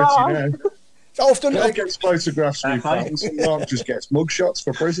celebrity now. Often, Claire gets photographs with fans, and Mark just gets mugshots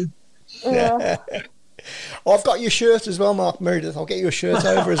for prison. Yeah. I've got your shirt as well, Mark Meredith. I'll get you a shirt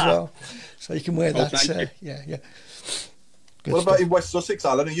over as well, so you can wear that. thank you. Yeah. Good What stuff. about in West Sussex,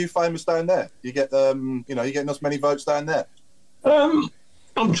 Alan? Are you famous down there? You get, you getting us many votes down there?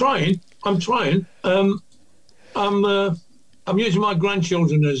 I'm trying. I'm using my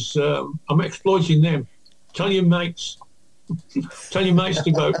grandchildren as I'm exploiting them. Tell your mates to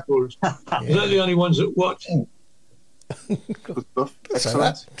vote for us. They're the only ones that watch. Good stuff. Don't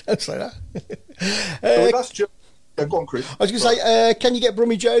Excellent. say that. So that's just. Go on, Chris. I was going to say, can you get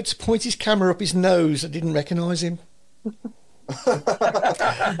Brummy Joe to point his camera up his nose? I didn't recognise him. That's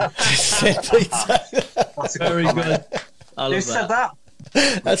Very good. I love Who said that?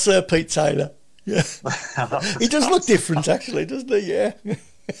 That's Pete Taylor. Yeah, he does look different, actually, doesn't he? Yeah. Yeah.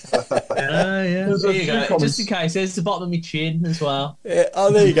 There's a There you few go. comments. Just in case, there's the bottom of my chin as well. Yeah.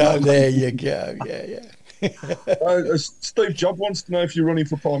 Oh, there you go. There you go. Yeah. Steve Jobs wants to know if you're running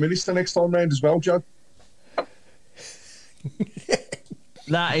for Prime Minister next time round as well, Joe.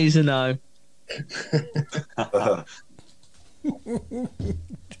 That is a no.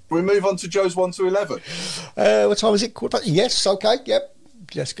 We move on to Joe's 1 to 11. What time is it? Yes. Okay. Yep.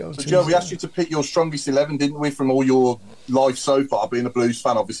 Let's go. So, Joe, we asked you to pick your strongest 11, didn't we, from all your life so far, being a Blues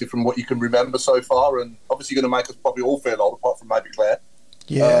fan, obviously, from what you can remember so far, and obviously going to make us probably all feel old, apart from maybe Claire.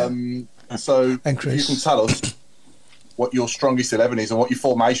 Yeah. So, And if Chris. you can tell us what your strongest 11 is and what your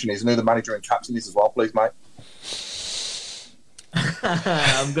formation is, and who the manager and captain is as well, please, mate.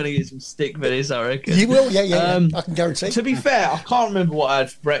 I'm going to get some stick for this, I reckon. You will. Yeah. I can guarantee. To be fair, I can't remember what I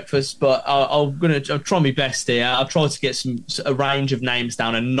had for breakfast, but I'll try my best here. I'll try to get a range of names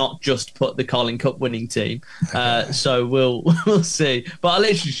down and not just put the Carling Cup winning team. So we'll see. But I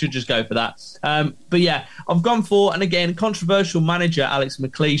literally should just go for that. But yeah, I've gone for, and again, controversial manager Alex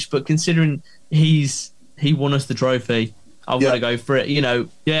McLeish, but considering he won us the trophy, I've got to go for it.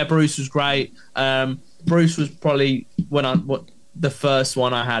 Bruce was great. Bruce was probably the first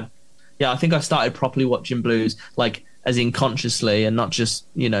one I had. Yeah, I think I started properly watching Blues, like as in consciously and not just,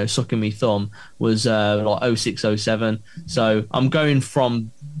 sucking me thumb, was like 06, 07. So I'm going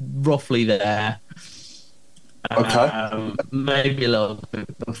from roughly there. Okay. Maybe a little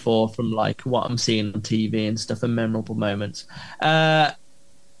bit before from like what I'm seeing on TV and stuff and memorable moments.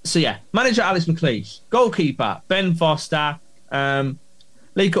 So yeah, manager Alex McLeish, goalkeeper Ben Foster,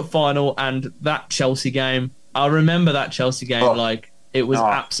 League Cup final and that Chelsea game. I remember that Chelsea game like it was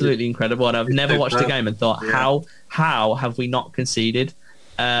absolutely incredible, and I've never watched a game and thought how have we not conceded?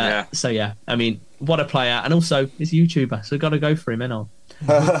 So yeah, I mean, what a player, and also he's a YouTuber, so got to go for him, ain't I?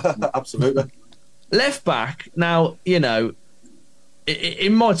 Absolutely. Left back now, in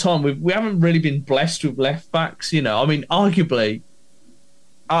my time we haven't really been blessed with left backs. I mean, arguably,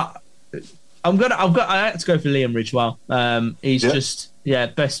 I had to go for Liam Ridgewell. He's just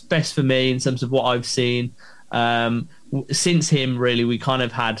best for me in terms of what I've seen. Since him, really, we kind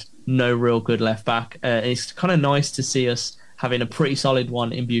of had no real good left back. It's kind of nice to see us having a pretty solid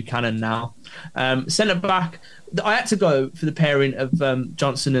one in Buchanan now. Centre back, I had to go for the pairing of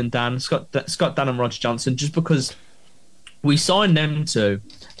Johnson and Dan, Scott Dan and Roger Johnson, just because we signed them two,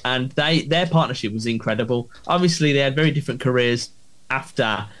 and their partnership was incredible. Obviously, they had very different careers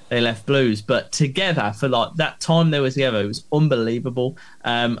after they left Blues, but together for like that time they were together, it was unbelievable.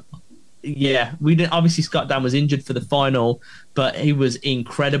 We didn't. Obviously, Scott Dan was injured for the final, but he was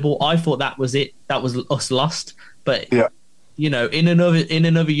incredible. I thought that was it. That was us lost. But in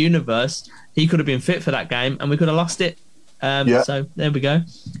another universe, he could have been fit for that game, and we could have lost it. So there we go.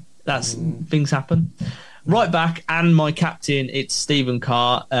 That's things happen. Right back and my captain, it's Stephen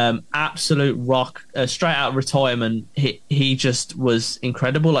Carr. Absolute rock, straight out of retirement. He just was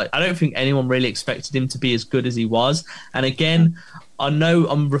incredible. Like, I don't think anyone really expected him to be as good as he was. And again, I know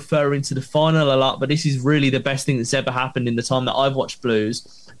I'm referring to the final a lot, but this is really the best thing that's ever happened in the time that I've watched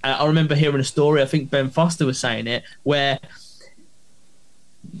Blues. I remember hearing a story, I think Ben Foster was saying it, where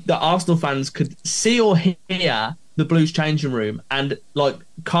the Arsenal fans could see or hear the Blues changing room, and like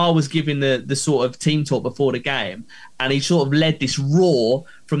Carr was giving the sort of team talk before the game, and he sort of led this roar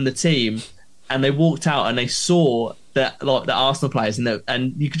from the team, and they walked out and they saw that like the Arsenal players,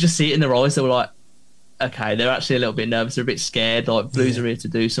 and you could just see it in their eyes. They were like, okay, they're actually a little bit nervous, they're a bit scared, like Blues are here to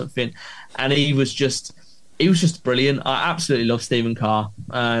do something. And he was just brilliant. I absolutely love Stephen Carr.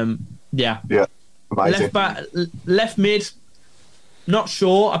 Amazing. Amazing. Left mid, not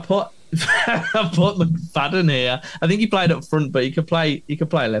sure. I put McFadden here. I think he played up front, but he could play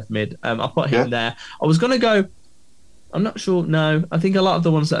left mid. I put him there. I was gonna go I'm not sure. No, I think a lot of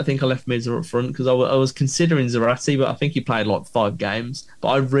the ones that I think I left mids are up front because I was considering Zarate, but I think he played like 5 games. But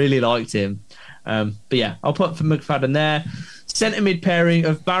I really liked him. But yeah, I'll put for McFadden there. Centre mid pairing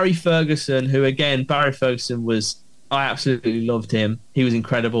of Barry Ferguson, who again, Barry Ferguson I absolutely loved him. He was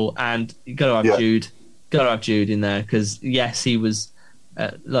incredible, and you got to have Jude. Got to have Jude in there because yes, he was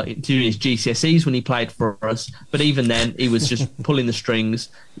like doing his GCSEs when he played for us, but even then he was just pulling the strings.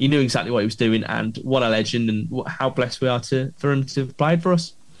 He knew exactly what he was doing, and what a legend, and how blessed we are for him to have played for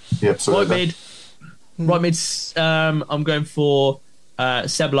us. Yeah, absolutely. Right mid. I'm going for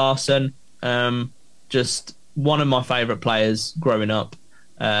Seb Larsson. Just one of my favourite players growing up.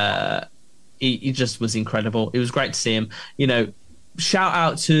 He just was incredible. It was great to see him. You know, shout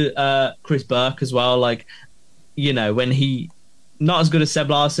out to Chris Burke as well. Like, you know, when he not as good as Seb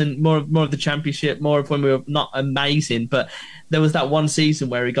Larsson, more of the championship, more of when we were not amazing. But there was that one season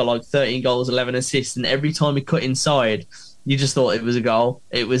where he got like 13 goals, 11 assists, and every time he cut inside, you just thought it was a goal.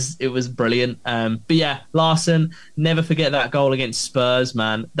 It was brilliant. But yeah, Larsson, never forget that goal against Spurs,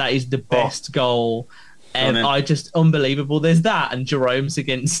 man. That is the best goal. Unbelievable. There's that and Jerome's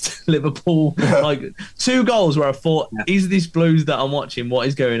against Liverpool. Like 2 goals where I thought, is this Blues that I'm watching? What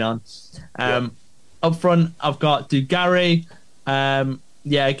is going on? Up front, I've got Dugarry.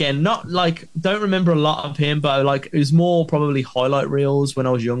 Again, not like, don't remember a lot of him, but like it was more probably highlight reels when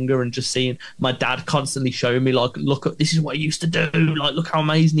I was younger and just seeing my dad constantly showing me like, look, this is what he used to do. Like, look how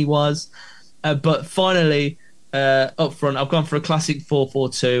amazing he was. But finally, up front, I've gone for a classic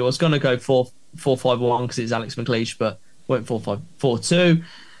 4-4-2. I was going to go 4-5-1 because it's Alex McLeish, but went 4-5-4-2.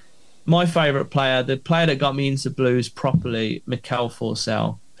 My favourite player, the player that got me into Blues properly, Mikel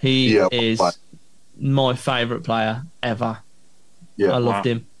Forsell. He is my favourite player ever. I loved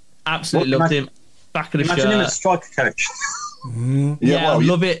him. Absolutely loved him. Back of the shirt. Imagine him as striker coach. I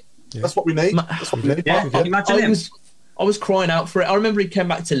love it. That's what we need. That's what we need. Imagine him. I was crying out for it. I remember he came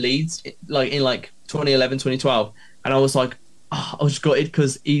back to Leeds in 2011, 2012, and I was like, I was gutted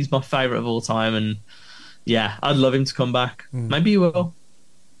because he's my favourite of all time, and yeah, I'd love him to come back. Maybe he will.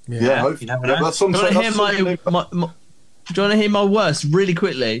 Hopefully. Do you want to hear my worst really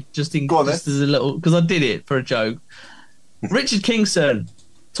quickly? Just as a little, because I did it for a joke. Richard Kingston,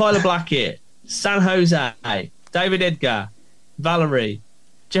 Tyler Blackett, San Jose, David Edgar, Valerie,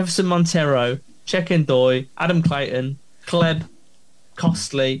 Jefferson Montero, Chekendoy, Adam Clayton, Kleb,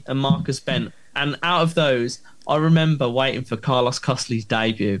 Costley, and Marcus Bent. And out of those, I remember waiting for Carlos Costley's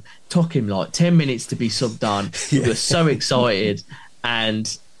debut. Took him like 10 minutes to be subbed on. We were so excited.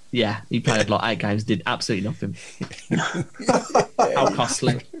 And yeah, he played like 8 games, did absolutely nothing. How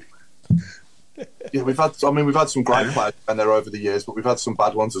costly. Yeah, we've had some great players down there over the years, but we've had some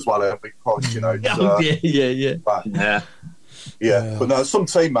bad ones as well, haven't we? Because, you know, but no, some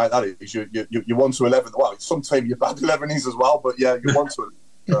team, mate, that is you 1 to 11. Well, some team your bad 11 is as well, but yeah, you 1 to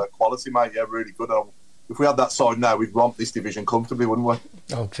quality, mate. Yeah, really good. If we had that side now, we'd romp this division comfortably, wouldn't we?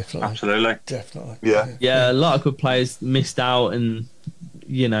 Oh, definitely, absolutely, definitely. Yeah. A lot of good players missed out, and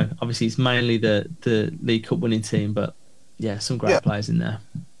you know, obviously it's mainly the League Cup winning team, but yeah, some great players in there.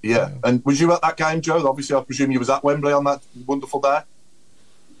 Yeah, and was you at that game, Joe? Obviously, I presume you was at Wembley on that wonderful day.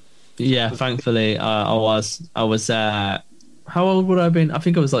 Yeah, thankfully, I was. How old would I have been? I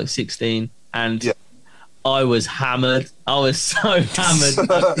think I was like 16, and I was hammered. I was so hammered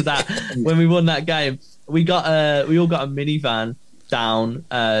after that. When we won that game, we all got a minivan down,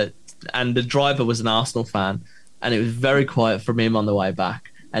 and the driver was an Arsenal fan, and it was very quiet from him on the way back.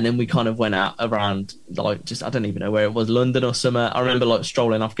 And then we kind of went out around, like, just, I don't even know where it was, London or somewhere. I remember, like,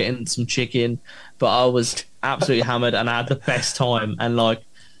 strolling off, getting some chicken. But I was absolutely hammered, and I had the best time. And, like,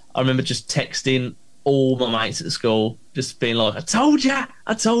 I remember just texting all my mates at school, just being like, I told you. And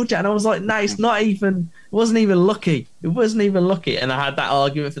I was like, no, it wasn't even lucky. It wasn't even lucky. And I had that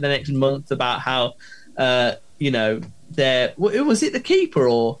argument for the next month about how, was it the keeper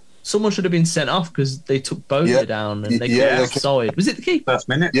or... Someone should have been sent off because they took Bowler down and they couldn't offside. Was it the keeper? First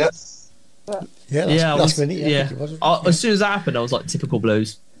minute. Yes. Last minute. Yeah. As soon as that happened, I was like, typical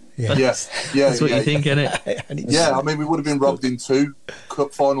Blues. That's what you think, innit? Yeah, I mean, we would have been robbed in 2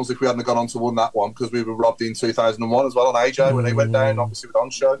 cup finals if we hadn't gone on to win that one, because we were robbed in 2001 as well on AJ when he went down, obviously with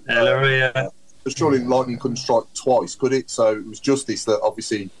Onshow. But surely Lightning couldn't strike twice, could it? So it was justice that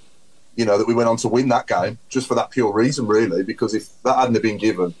obviously, you know, that we went on to win that game just for that pure reason, really, because if that hadn't have been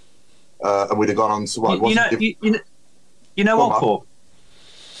given, and we'd have gone on to you know what, Paul?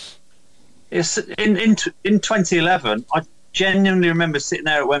 It's in 2011. I genuinely remember sitting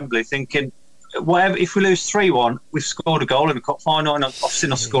there at Wembley thinking, whatever. If we lose 3-1, we've scored a goal in the cup final, and I've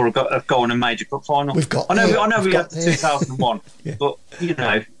seen us score a goal in a major cup final. I know we had 2001, but you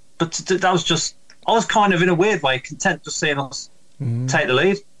know, that was just I was kind of in a weird way content just seeing us take the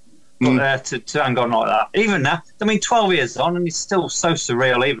lead. But to hang on like that, even now, I mean, 12 years on, and it's still so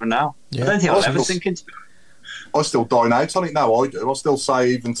surreal. Even now, I don't think I'll ever sink into it. I still dine out on it now. I do. I still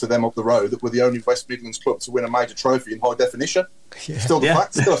say, even to them up the road, that we're the only West Midlands club to win a major trophy in high definition. Yeah. Still the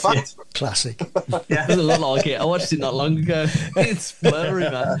fact. Still a fact. Classic. It doesn't look like it. I watched it not long ago. It's blurry,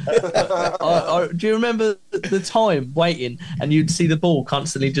 man. Do you remember the time waiting and you'd see the ball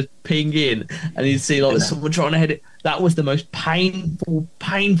constantly just ping in and you'd see like someone trying to head it? That was the most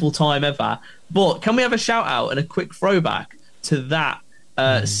painful time ever. But can we have a shout out and a quick throwback to that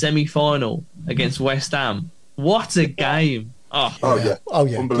semi-final against West Ham? What a game. Oh yeah.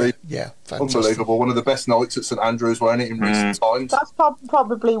 Unbelievable. Yeah, fantastic. Unbelievable. One of the best nights at St Andrews, weren't it, in recent times? That's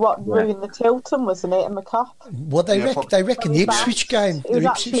probably what ruined the Tilton, wasn't it, and the cup? Well, they reckon the Ipswich game. It was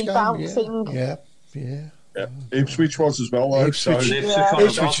actually bouncing. Yeah. Ipswich was as well, though. Ipswich.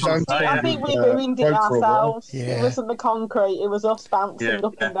 I think we ruined it ourselves. Yeah. It wasn't the concrete, it was us bouncing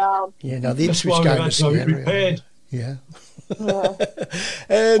up and down. Yeah, no, the Ipswich game was repaired. Yeah.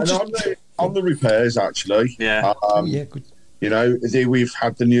 And on the repairs, actually. Yeah. Good. You know, we've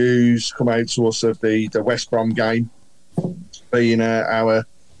had the news come out to us of the West Brom game being our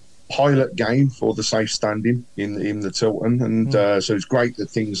pilot game for the safe standing in the Tilton, and so it's great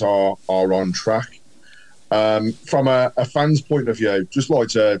that things are on track. From a fan's point of view, just like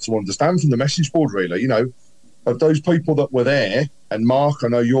to understand from the message board, really, you know, of those people that were there, and Mark, I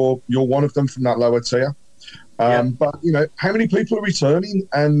know you're one of them from that lower tier. But you know, how many people are returning,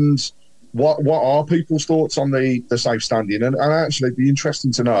 and what are people's thoughts on the safe standing? And actually, it'd be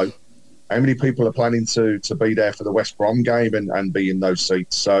interesting to know how many people are planning to be there for the West Brom game and be in those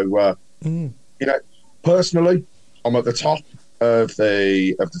seats. So, you know, personally, I'm at the top of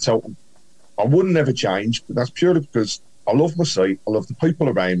the Tilton. I wouldn't ever change, but that's purely because I love my seat. I love the people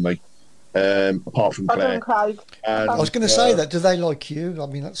around me. Apart from Claire. I was going to say that. Do they like you? I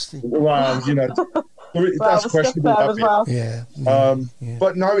mean, that's the... Well, you know, that's questionable. Well. Yeah.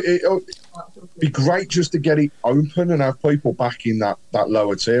 But no, it'd be great just to get it open and have people back in that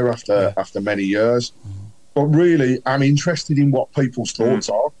lower tier after many years. But really, I'm interested in what people's thoughts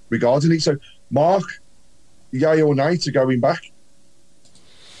are regarding it. So, Mark, yay or nay to going back?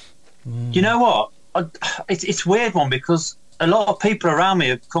 You know what? It's a weird one because a lot of people around me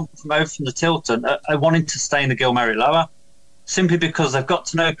have come from over from the Tilton are wanting to stay in the Gilmerry Lower simply because they've got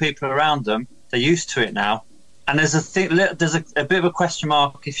to know people around them. They're used to it now. And there's a bit of a question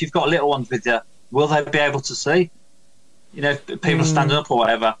mark if you've got little ones with you, will they be able to see? You know, people standing up or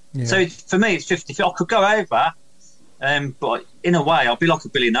whatever. Yeah. So for me, it's 50-50. I could go over, but in a way, I'll be like a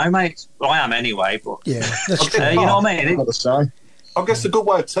Billy No, mate. Well, I am anyway, but that's true. You know what I mean? I guess a good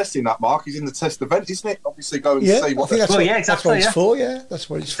way of testing that, Mark, is in the test event, isn't it? Obviously, go and see what. Exactly. That's what it's for. Yeah, that's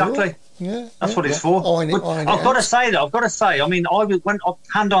what it's for. Yeah, that's what it's for. I've got to say that. I mean,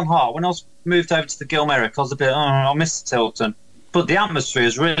 hand on heart, when I was moved over to the Gilmerry, I was a bit. I miss Tilton, but the atmosphere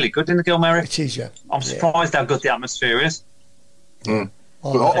is really good in the Gilmerry. It is, yeah. I'm surprised how good the atmosphere is. But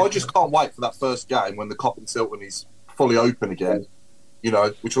I just can't wait for that first game when the Cop and Tilton is fully open again. You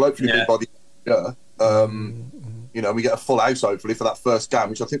know, which will hopefully be by the year. You know, we get a full house hopefully for that first game,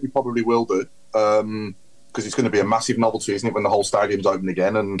 which I think we probably will do, because it's going to be a massive novelty, isn't it, when the whole stadium's open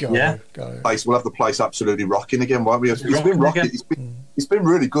again, and we'll have the place absolutely rocking again, won't we? It's been rocking. It's been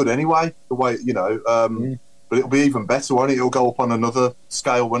really good anyway. The way but it'll be even better, won't it? It'll go up on another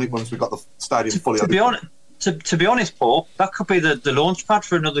scale once we've got the stadium fully open. To be honest, Paul, that could be the launch pad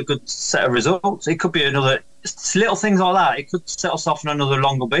for another good set of results. It could be another little things like that. It could set us off on another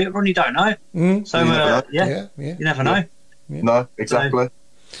longer beat run. You don't know. So you never know. No, exactly.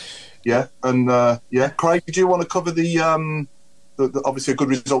 And Craig, did you want to cover the obviously a good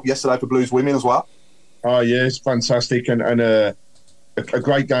result yesterday for Blues women as well? Oh yeah, it's fantastic and a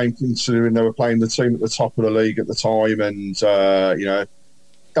great game considering they were playing the team at the top of the league at the time, and you know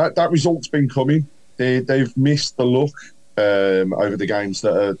that result's been coming. They've missed the look over the games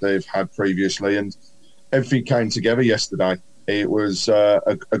that they've had previously, and everything came together yesterday. It was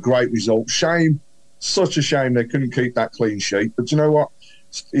a great result. Such a shame they couldn't keep that clean sheet. But you know what?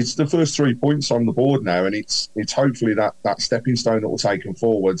 It's the first 3 points on the board now, and it's hopefully that stepping stone that will take them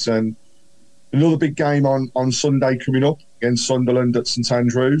forwards. And another big game on Sunday coming up against Sunderland at St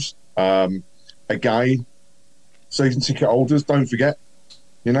Andrews. Again, season ticket holders, don't forget,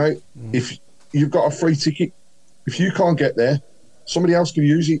 you know, if you've got a free ticket, if you can't get there, somebody else can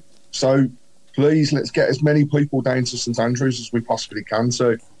use it. So please, let's get as many people down to St Andrews as we possibly can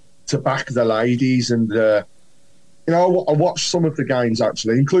to back the ladies. And you know, I watched some of the games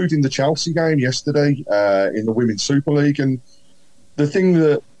actually, including the Chelsea game yesterday in the Women's Super League. And the thing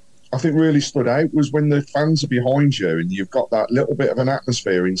that I think really stood out was when the fans are behind you and you've got that little bit of an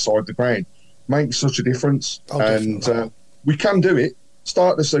atmosphere inside the ground. Makes such a difference. We can do it.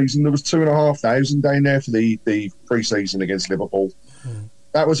 Start the season, there was 2,500 down there for the pre-season against Liverpool.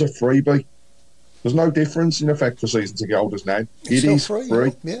 That was a freebie. There's no difference in effect for season ticket holders now. It is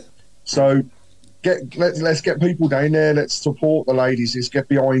free. Yeah. So let's get people down there. Let's support the ladies. Let's get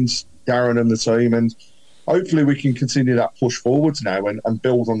behind Darren and the team, and hopefully we can continue that push forwards now and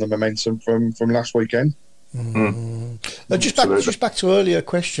build on the momentum from last weekend. Just back to earlier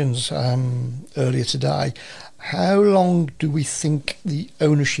questions earlier today. How long do we think the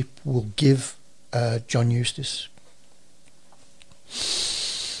ownership will give John Eustace?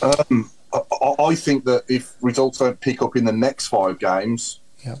 I think that if results don't pick up in the next 5 games,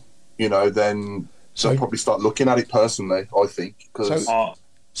 then they'll probably start looking at it personally. I think because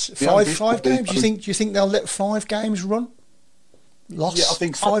five games. Do you think they'll let 5 games run? Loss? Yeah, I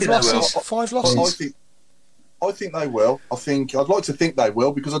think 5 losses. 5 losses. I think they will. I'd like to think they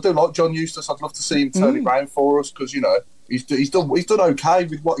will because I do like John Eustace. I'd love to see him turn it round for us because he's done okay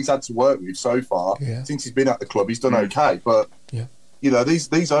with what he's had to work with so far since he's been at the club. He's done okay, but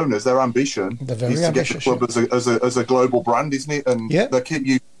these owners, their ambition is to get the club as a global brand, isn't it? And they keep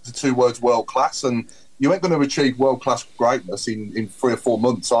using the 2 words world class, and you ain't going to achieve world class greatness in 3 or 4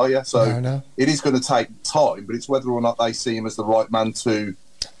 months, are you? So it is going to take time, but it's whether or not they see him as the right man to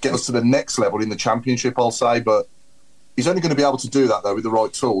get us to the next level in the Championship, I'll say. But he's only going to be able to do that, though, with the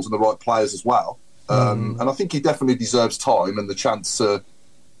right tools and the right players as well. And I think he definitely deserves time and the chance to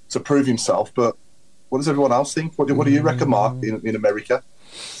prove himself. But what does everyone else think? What do you reckon, Mark, in America?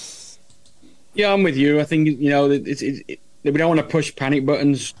 Yeah, I'm with you. I think, we don't want to push panic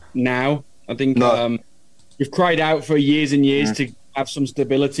buttons now. I think we've cried out for years and years to have some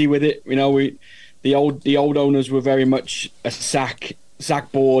stability with it. The old owners were very much a sack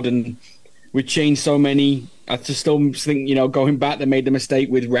board, and we changed so many. I just still think, going back, they made the mistake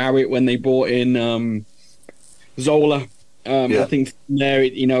with Rowett when they bought in Zola. I think from there,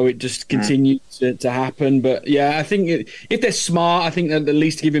 it just continued to happen. But yeah, I think if they're smart, I think that at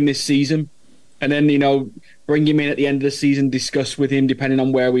least give him this season, and then bring him in at the end of the season, discuss with him depending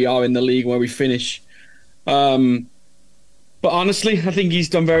on where we are in the league, where we finish. But honestly, I think he's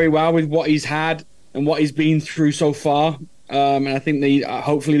done very well with what he's had and what he's been through so far. And I think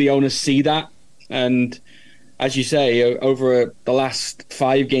hopefully the owners see that. And as you say, over the last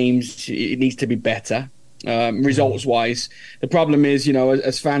 5 games, it needs to be better, results-wise. The problem is,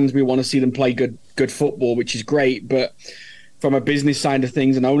 as fans, we want to see them play good football, which is great. But from a business side of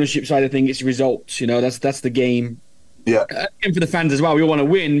things and ownership side of things, it's results. That's the game. Yeah. And for the fans as well, we all want to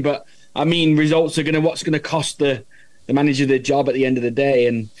win. But I mean, results are what's going to cost the manager their job at the end of the day.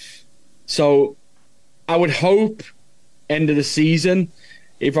 And so I would hope end of the season.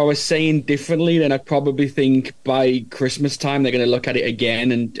 If I was saying differently, then I'd probably think by Christmas time they're going to look at it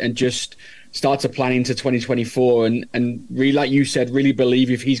again and just start to plan into 2024 and really, like you said, really believe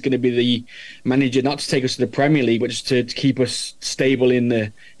if he's going to be the manager, not to take us to the Premier League, but just to keep us stable in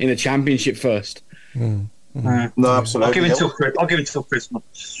the Championship first. No, absolutely. I'll give it till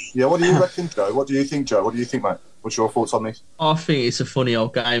Christmas. Yeah, what do you reckon, Joe? What do you think, Joe? What do you think, mate? What's your thoughts on this? I think it's a funny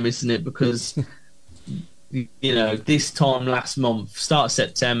old game, isn't it? Because this time last month, start of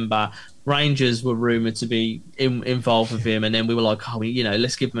September, Rangers were rumoured to be involved with him, and then we were like,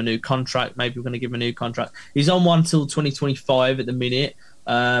 let's give him a new contract. Maybe we're going to give him a new contract. He's on one till 2025 at the minute.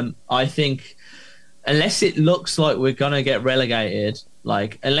 I think unless it looks like we're going to get relegated,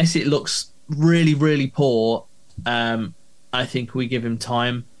 unless it looks really, really poor, I think we give him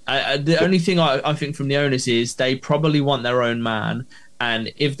time. The only thing I think from the owners is they probably want their own man.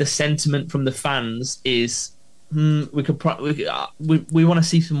 And if the sentiment from the fans is we want to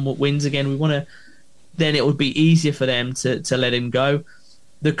see some wins again, then it would be easier for them to let him go.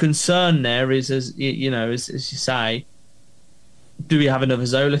 The concern there is, as you say, do we have another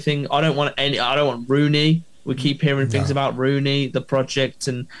Zola thing? I don't want Rooney. We keep hearing things about Rooney, the project,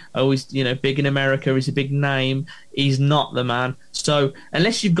 and always, big in America. He's a big name. He's not the man. So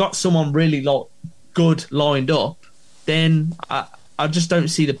unless you've got someone really good lined up, then I just don't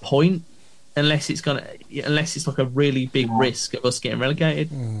see the point unless it's like a really big risk of us getting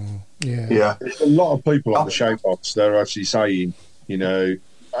relegated. Yeah. There's a lot of people on the show box that are actually saying, and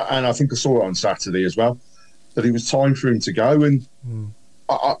I think I saw it on Saturday as well, that it was time for him to go. And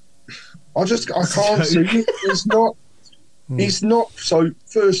I can't see it. It's not. So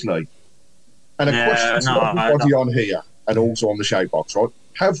firstly, and a question to everybody on here and also on the show box, right?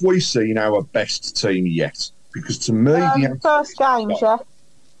 Have we seen our best team yet? Because to me, first games,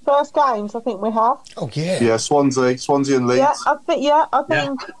 First games, I think we have. Oh yeah. Yeah, Swansea and Leeds. Yeah, I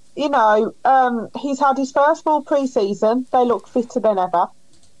think he's had his first full pre-season. They look fitter than ever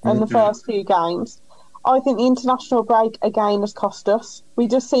in the first few games. I think the international break again has cost us. We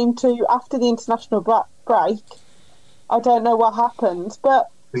just seem to, after the international break, I don't know what happened, but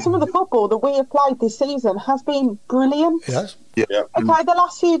some of the football that we have played this season has been brilliant. Yes. Yeah. Okay, the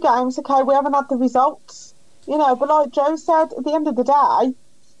last few games, we haven't had the results, but like Joe said, at the end of the day,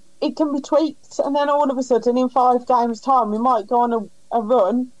 it can be tweaked, and then all of a sudden, in 5 games' time, we might go on a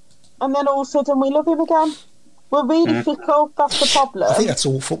run, and then all of a sudden we love him again. We're really fickle, that's the problem. I think that's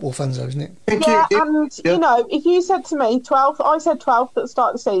all football fans, though, isn't it? If you said to me 12th, I said 12th at the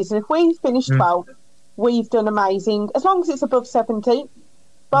start of the season. If we finish 12th, we've done amazing, as long as it's above 17.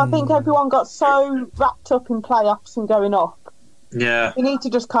 But I think everyone got so wrapped up in playoffs and going up. Yeah. We need to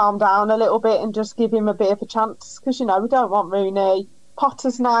just calm down a little bit and just give him a bit of a chance, because, we don't want Rooney.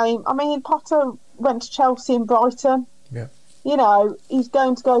 Potter's name, Potter went to Chelsea and Brighton. Yeah. He's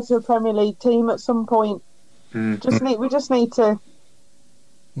going to go to a Premier League team at some point. We just need to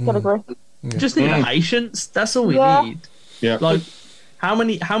get a grip. Yeah. Just need patience. That's all we need. Yeah. Like, how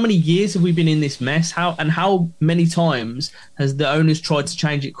many years have we been in this mess? How many times has the owners tried to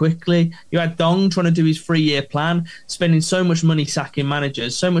change it quickly? You had Dong trying to do his 3-year plan, spending so much money sacking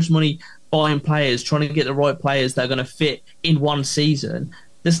managers, so much money buying players, trying to get the right players that are going to fit in one season.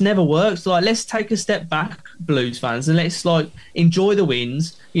 This never works. Like, let's take a step back, Blues fans, and let's enjoy the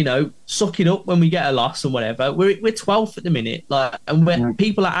wins. Suck it up when we get a loss and whatever. We're 12th at the minute, and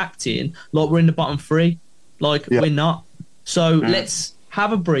people are acting like we're in the bottom 3, we're not. So let's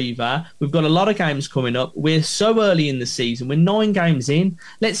have a breather. We've got a lot of games coming up. We're so early in the season. We're 9 games in.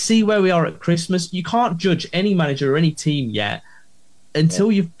 Let's see where we are at Christmas. You can't judge any manager or any team yet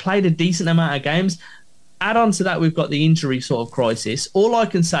until you've played a decent amount of games. Add on to that, we've got the injury sort of crisis. All I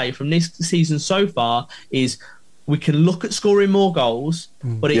can say from this season so far is we can look at scoring more goals,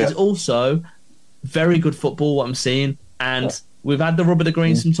 but it is also very good football, what I'm seeing. And we've had the rub of the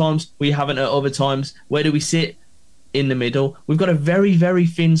green sometimes. We haven't at other times. Where do we sit? In the middle. We've got a very, very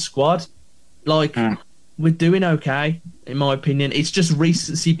thin squad. We're doing okay, in my opinion. It's just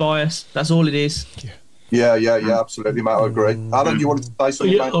recency bias. That's all it is. Yeah, absolutely, mate. I agree. Alan, you wanted to say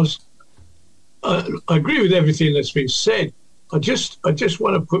something, mate? I agree with everything that's been said. I just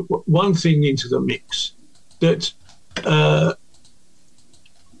want to put one thing into the mix. That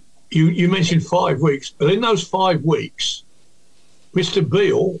you mentioned 5 weeks, but in those 5 weeks, Mr.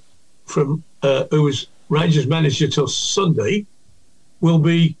 Beale, who was Rangers manager till Sunday, will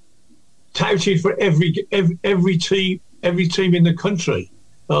be touted for every team in the country.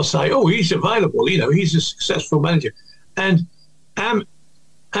 They'll say, "Oh, he's available. He's a successful manager," and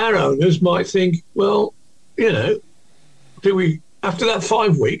our owners might think, "Well, do we after that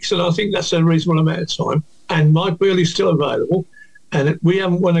 5 weeks?" And I think that's a reasonable amount of time. And Mike Beale is still available, and we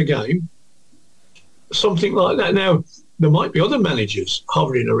haven't won a game. Something like that. Now there might be other managers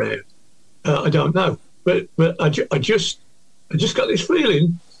hovering around. I don't know. But I just got this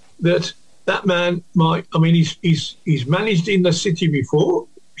feeling that man might. He's managed in the city before.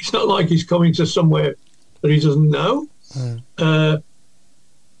 It's not like he's coming to somewhere that he doesn't know.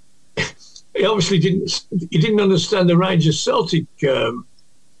 He obviously didn't understand the Rangers Celtic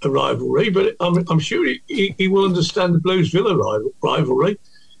rivalry, but I'm sure he will understand the Blues Villa rivalry.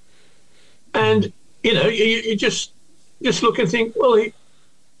 And you just look and think, well,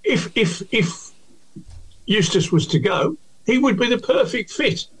 if Eustace was to go, he would be the perfect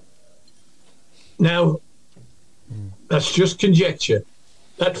fit. Now, that's just conjecture.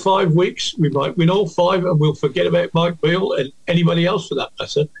 That 5 weeks, we might win all 5 and we'll forget about Mike Beale and anybody else for that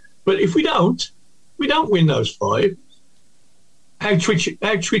matter. But if we don't win those 5, how twitchy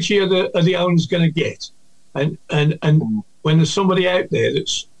are the owners going to get? And when there's somebody out there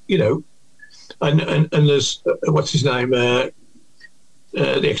that's, and there's, what's his name, the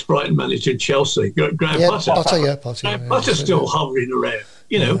ex-Brighton manager at Chelsea, Graham Potter. Potter's still hovering around,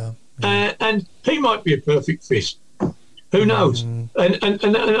 and he might be a perfect fit. Who knows? And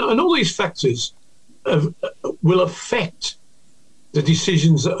all these factors will affect the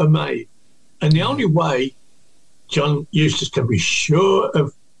decisions that are made. And the only way John Eustace can be sure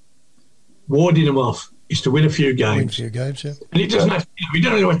of warding them off is to win a few games. And he doesn't have to, he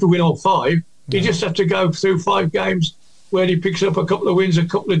doesn't have to win all 5. He just have to go through 5 games where he picks up a couple of wins, a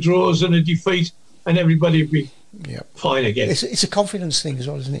couple of draws, and a defeat, and everybody will be fine again. It's a confidence thing as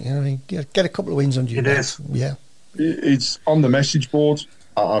well, isn't it? Get a couple of wins under your belt. Yeah. It's on the message board.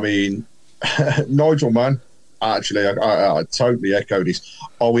 Nigel Mann, actually, I totally echo this.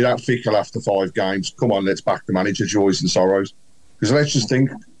 Are we that fickle after 5 games? Come on, let's back the manager, joys and sorrows. Because let's just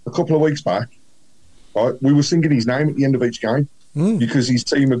think, a couple of weeks back, right, we were singing his name at the end of each game. because his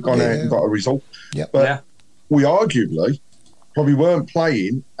team had gone out and got a result. Yep. But we arguably probably weren't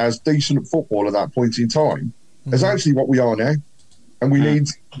playing as decent football at that point in time as actually what we are now. And we need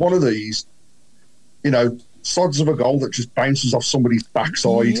one of these, sods of a goal that just bounces off somebody's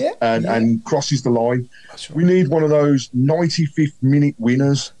backside and crosses the line. That's right. We need one of those 95th minute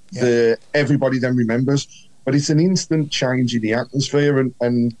winners that everybody then remembers. But it's an instant change in the atmosphere.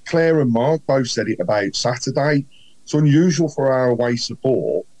 And Claire and Mark both said it about Saturday. It's unusual for our away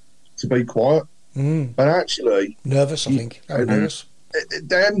support to be quiet. But actually... Nervous, I think. Very nervous.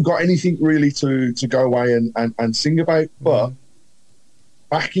 They haven't got anything really to go away and sing about. But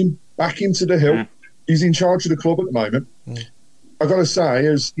back him to the hill. He's in charge of the club at the moment. I've got to say,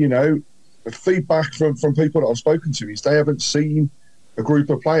 as feedback from people that I've spoken to is they haven't seen a group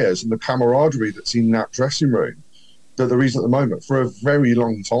of players and the camaraderie that's in that dressing room that there is at the moment for a very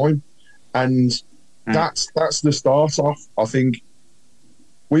long time. And that's the start off. I think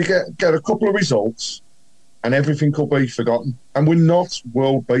we get a couple of results and everything will be forgotten. And we're not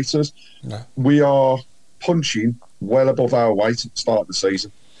world beaters. No. We are punching well above our weight at the start of the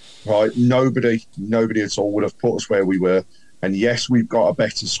season. Right, nobody at all would have put us where we were. And yes, we've got a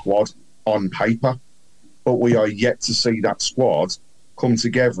better squad on paper, but we are yet to see that squad come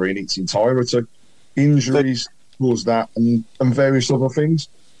together in its entirety. Injuries was that, and various other things.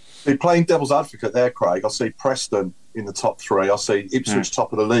 Be playing devil's advocate there, Craig. I see Preston in the top 3. I see Ipswich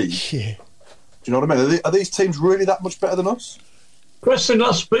top of the league. Yeah. Do you know what I mean? Are these teams really that much better than us? Preston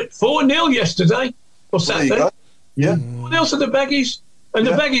lost 4-0 yesterday or Saturday. Yeah. 4-0 to the Baggies. And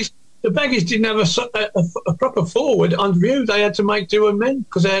the Baggies didn't have a proper forward under view. They had to make do with men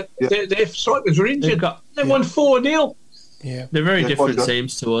because their strikers were injured. They won 4-0. Yeah, they're very different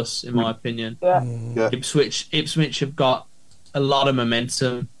teams to us, in my opinion. Yeah. Ipswich have got a lot of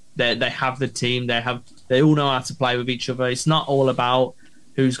momentum. They have the team. They all know how to play with each other. It's not all about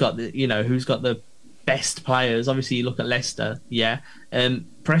who's got the best players. Obviously, you look at Leicester.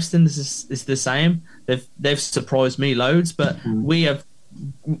 Preston is the same. They've surprised me loads, but we have.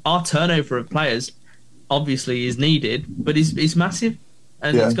 Our turnover of players obviously is needed, but it's massive,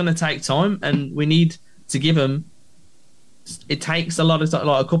 and it's going to take time, and we need to give them. It takes a lot of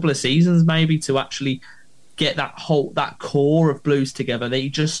a couple of seasons maybe to actually get that core of Blues together that you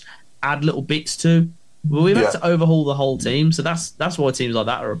just add little bits to. Well, we've had to overhaul the whole team, so that's why teams like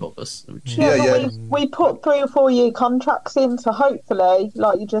that are above us. We put 3 or 4 year contracts in, so hopefully,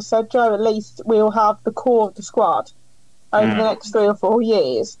 like you just said, Joe, at least we'll have the core of the squad over the next 3 or 4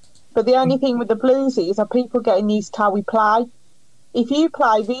 years. But the only thing with the Bluesies are people getting used to how we play. If you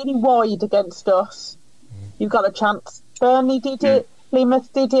play really wide against us, you've got a chance. Burnley did it,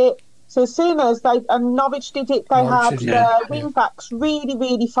 Plymouth did it. So as soon as Norwich did it, they had their wing backs really,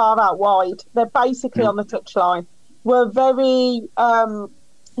 really far out wide. They're basically on the touchline. We're a very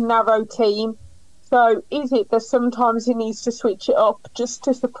narrow team. So is it that sometimes he needs to switch it up just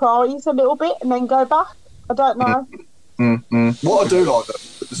to surprise a little bit and then go back? I don't know. What I do like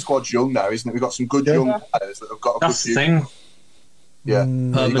that the squad's young now, isn't it? We've got some good young players that have got a That's good the thing. Yeah.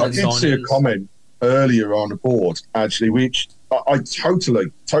 I did see a comment earlier on the board, actually, which I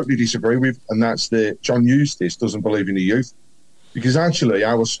totally disagree with, and that's that John Eustace doesn't believe in the youth. Because actually,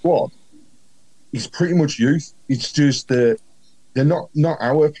 our squad is pretty much youth. It's just that they're not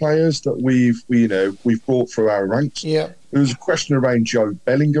our players that we've brought through our ranks. Yeah. There was a question around Joe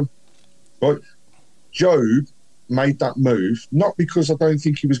Bellingham. But Joe made that move, not because I don't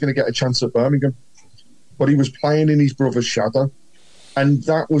think he was going to get a chance at Birmingham, but he was playing in his brother's shadow. And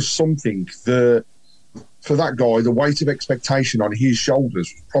that was something that, for that guy, the weight of expectation on his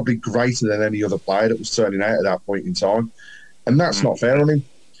shoulders was probably greater than any other player that was turning out at that point in time. And that's not fair on him.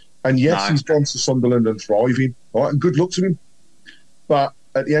 And yes, he's gone to Sunderland and thriving, right? And good luck to him. But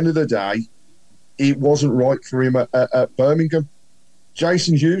at the end of the day, it wasn't right for him at Birmingham.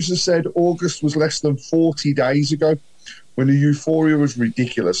 Jason Hughes has said August was less than 40 days ago when the euphoria was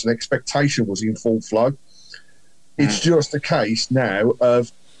ridiculous and expectation was in full flow. It's just a case now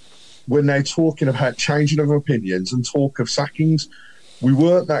of when they're talking about changing of opinions and talk of sackings, we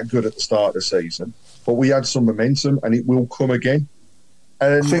weren't that good at the start of the season, but we had some momentum and it will come again.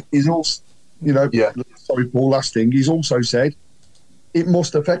 And he's also, sorry, Paul, last thing, he's also said it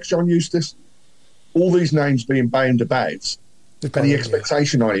must affect John Eustace. All these names being bound about, and the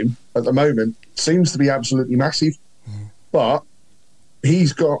expectation on him at the moment seems to be absolutely massive. But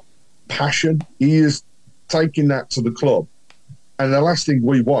he's got passion. He is taking that to the club. And the last thing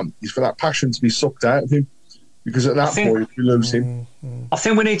we want is for that passion to be sucked out of him. Because at that point, we lose him. I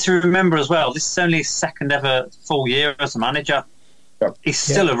think we need to remember as well, this is only his second ever full year as a manager. He's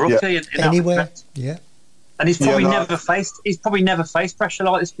still a rookie. In anywhere. and he's probably never faced pressure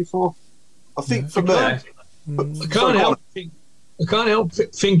like this before. I think for me, I can't help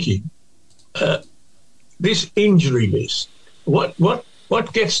thinking this injury list. What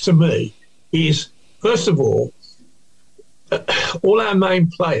gets to me is, first of all our main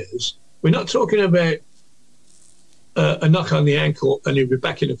players. We're not talking about a knock on the ankle and he'll be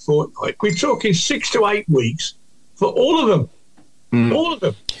back in a fortnight. We're talking 6 to 8 weeks for all of them. All of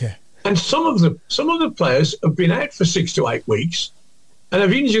them. Yeah. And some of the players have been out for 6 to 8 weeks and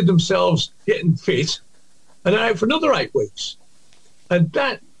have injured themselves getting fit and are out for another 8 weeks. And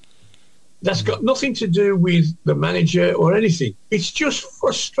that's got nothing to do with the manager or anything. It's just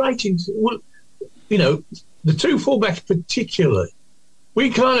frustrating. The two fullbacks particularly, we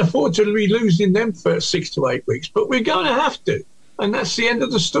can't afford to be losing them for 6 to 8 weeks, but we're going to have to. And that's the end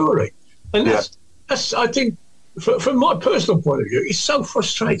of the story. And that's I think, from my personal point of view, it's so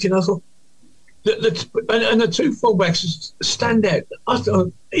frustrating. I thought, and the two fullbacks stand out. I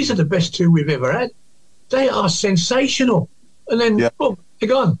thought, these are the best two we've ever had. They are sensational. And then, boom, they're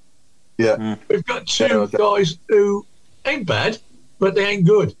gone. Yeah. We've got two guys who ain't bad, but they ain't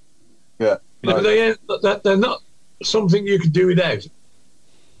good. Yeah. They're not something you can do without.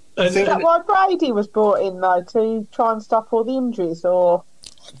 Is that why Brady was brought in, though, to try and stop all the injuries? Or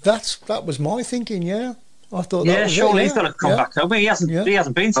that was my thinking. Yeah, I thought. Yeah, that was surely it, he's got to come back over. He hasn't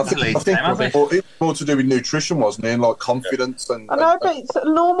been since the league game, has he? It was more to do with nutrition, wasn't it? And like confidence and. I know, but it's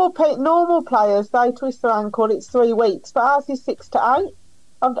normal players, they twist their ankle. It's 3 weeks, but ours is 6 to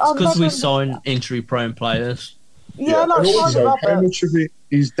 8. Because we sign injury-prone players. Yeah, like also, Roberts. how much of it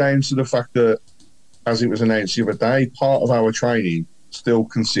is down to the fact that, as it was announced the other day, part of our training still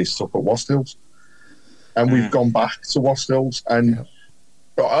consists up at Wastills, and we've gone back to Wastills. And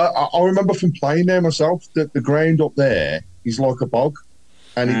I remember from playing there myself that the ground up there is like a bog,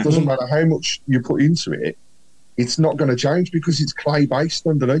 and it doesn't matter how much you put into it, it's not going to change because it's clay based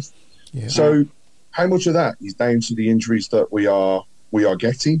underneath. Yeah. So, how much of that is down to the injuries that we are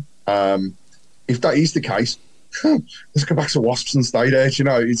getting? If that is the case, let's go back to Wasps and stay there. You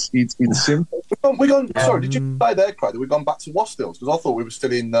know, it's simple. Sorry, did you say there, Craig, that we've gone back to Wastills? Because I thought we were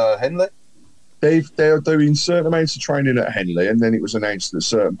still in Henley. They're doing certain amounts of training at Henley, and then it was announced that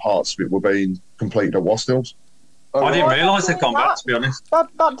certain parts of it were being completed at Wastills. I didn't realise they'd gone back, to be honest. That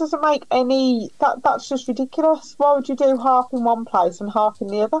doesn't make any... That's just ridiculous. Why would you do half in one place and half in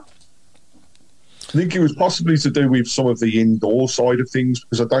the other? I think it was possibly to do with some of the indoor side of things,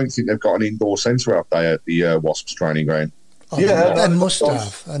 because I don't think they've got an indoor centre up there at the Wasps training ground. They must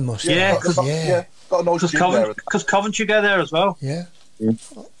have. They must have. Yeah, got a nice gym there. Because Coventry go there as well. Yeah. Yeah.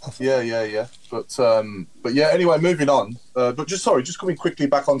 But yeah. Anyway, moving on. But just coming quickly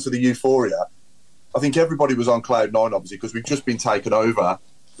back onto the euphoria. I think everybody was on cloud nine, obviously, because we've just been taken over.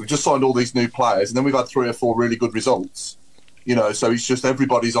 We've just signed all these new players, and then we've had 3 or 4 really good results. You know, so it's just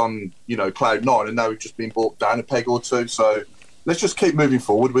everybody's on, cloud nine, and now we've just been brought down a peg or two. So let's just keep moving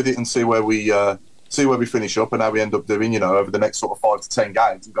forward with it and see where we finish up and how we end up doing, over the next sort of 5 to 10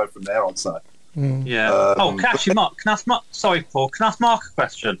 games and go from there, I'd say. Yeah. Mark, can I ask Mark? Sorry, Paul. Can I ask Mark a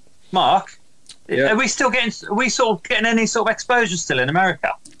question? Mark, are we sort of getting any sort of exposure still in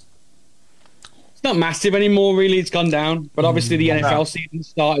America? It's not massive anymore, really. It's gone down, but obviously the NFL season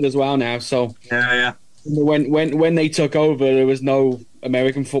started as well now. So yeah. When they took over, there was no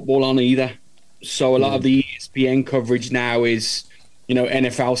American football on either. So a lot of the ESPN coverage now is,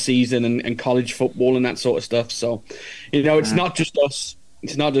 NFL season and college football and that sort of stuff. So, it's not just us.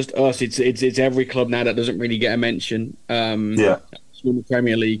 It's not just us. It's every club now that doesn't really get a mention. In the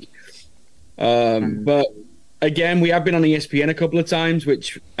Premier League. But again, we have been on ESPN a couple of times,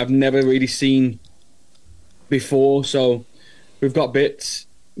 which I've never really seen before. So we've got bits.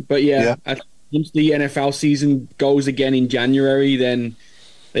 But once the NFL season goes again in January, then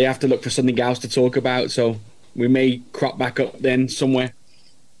they have to look for something else to talk about. So we may crop back up then somewhere.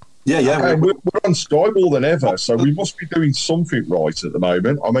 Yeah. We're on Sky more than ever, so we must be doing something right at the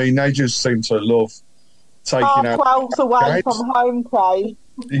moment. I mean, they just seem to love taking out 12 away from home, Craig.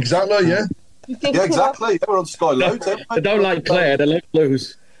 Exactly, yeah. Yeah, exactly. We're on Sky loads. They don't like Claire, they like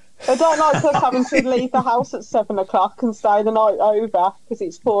Blues. They don't like us having to leave the house at 7 o'clock and stay the night over because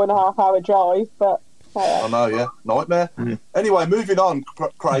it's 4.5 hour drive. But I know, yeah, nightmare. Anyway, moving on,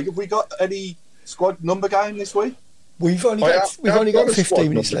 Craig. Have we got any squad number game this week? We've only got 15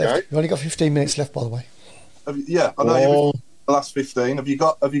 minutes left. We've only got 15 minutes left, by the way. I know the last 15. Have you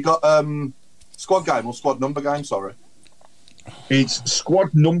got squad game or squad number game? Sorry, it's squad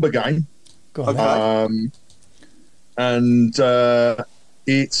number game. Go on, okay. And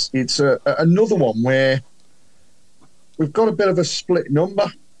it's another one where we've got a bit of a split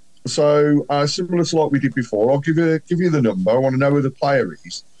number. So similar to like we did before, I'll give you the number. I want to know who the player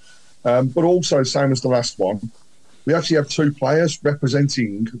is. But also, same as the last one, we actually have 2 players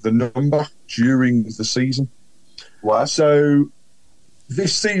representing the number during the season. Wow. So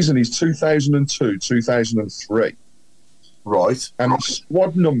this season is 2002, 2003. Right. And the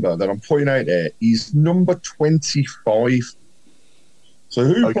squad number that I'm pointing out there is number 25. So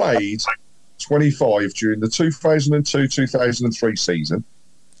who played 25 during the 2002-2003 season?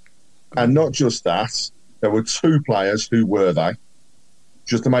 And not just that, there were 2 players. Who were they?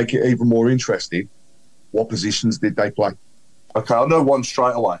 Just to make it even more interesting, what positions did they play? Okay, I know one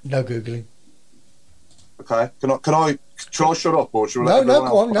straight away. No Googling. Okay, can I shut up or should No,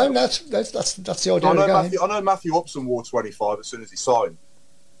 go on. No, that's the idea of the game. I know Matthew Upson wore 25 as soon as he signed.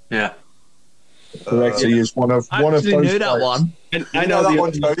 Yeah. Correct. He is one of those. Knew that one. I know that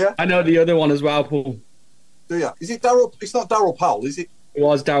one, Joe, yeah? I know the other one as well, Paul. Do you? Is it Darryl? It's not Darryl Powell, is it? It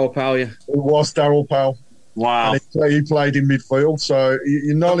was Darryl Powell, yeah. It was Darryl Powell. Wow. And he played in midfield, so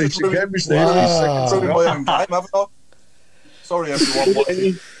your knowledge again, Mr. Wow. Ruined my own game, haven't I? Sorry, everyone.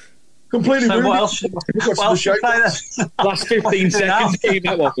 Watching. Completely So ruined what it. else? Got What else to the you play then? Last 15 seconds,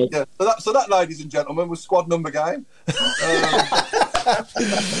 that was it. Yeah. So that, ladies and gentlemen, was squad number game.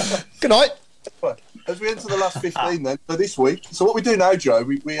 Good night. As we enter the last 15 then, for this week, so what we do now, Joe,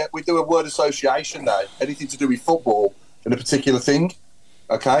 we do a word association now, anything to do with football and a particular thing.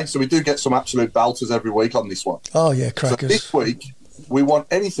 Okay, so we do get some absolute belters every week on this one. Oh, yeah, crackers. So this week, we want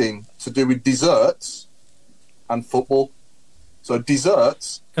anything to do with desserts and football. So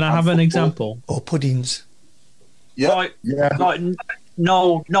desserts. Can I have an example? Or puddings. Yeah. Like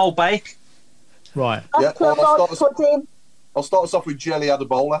no bake. Right. Yeah. Pudding. I'll start us off with jelly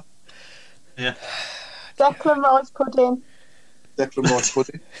adibola. Yeah. Declan Rice pudding. Declan Rice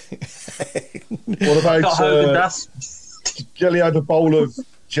pudding. What about Jelly had a bowl of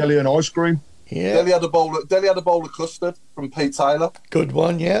jelly and ice cream? Yeah. Jelly had a bowl of custard from Pete Taylor. Good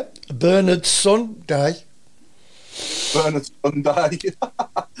one, yeah. Bernard's Sunday. Bernard's Sunday.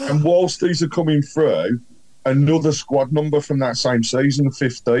 And whilst these are coming through, another squad number from that same season,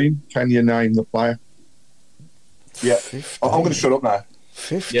 15. Can you name the player? Yeah. 15. I'm going to shut up now.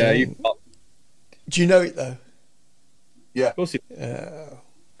 15. Yeah, Do you know it, though? Yeah. Of course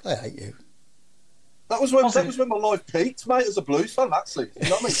I hate you. That was when my life peaked, mate, as a Blues fan, that season. You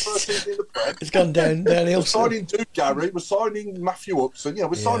know what I mean? First season in the Prem. It's gone downhill. We're signing Duke Gary, we're signing Matthew Upson. You know,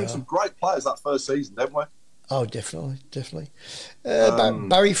 we're signing some great players that first season, didn't we? Oh, definitely.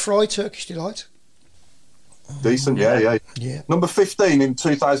 Barry Fry, Turkish Delight. Decent, yeah. Yeah. Number 15 in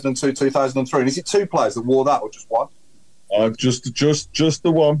 2002, 2003. And is it 2 players that wore that or just one? Just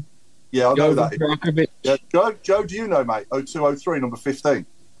the one. Yeah, I know that. Yeah, Joe, do you know, mate? 0203, number 15.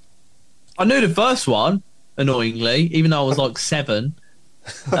 I knew the first one, annoyingly, even though I was like 7.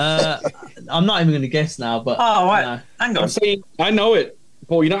 I'm not even going to guess now, but... Oh, wait. No. Hang on. I know it.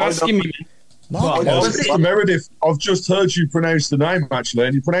 Paul, you're not asking me. Meredith, I've just heard you pronounce the name, actually,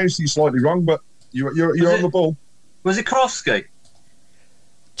 and you pronounced it slightly wrong, but you're on the ball. Was it Karofsky?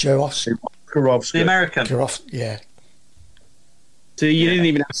 Karofsky. The American? Yeah. So you didn't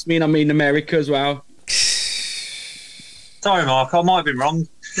even ask me, and I mean America as well. Sorry, Mark, I might have been wrong.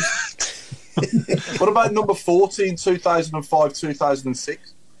 What about number 14, 2005,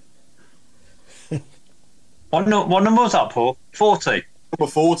 2006? What number was that, Paul? 40?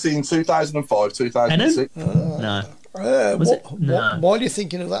 Number 14, 2005, 2006. No. While you're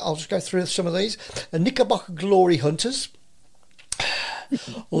thinking of that, I'll just go through some of these. Knickerbocker Glory Hunters.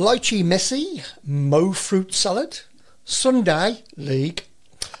 Lychee Messi. Mo Fruit Salad. Sunday League.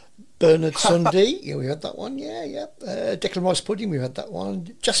 Bernard Sunday. Yeah, we had that one. Yeah. Declan Rice Pudding. We had that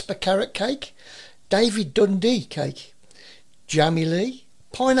one. Jasper Carrot Cake. David Dundee Cake. Jamie Lee.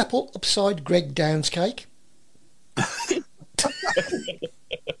 Pineapple Upside Greg Downs Cake.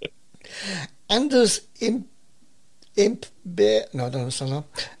 Anders Imp Beer. No, I don't understand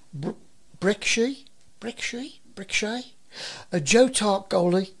that. Brickshay. Joe Tart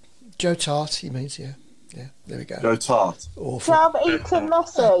goalie. Joe Tart, he means, yeah. Yeah, there we go. Joe Tart. Do Awful. you have Eton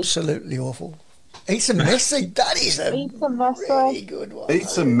Messi? Absolutely awful. Eton Messi, that is a really good one.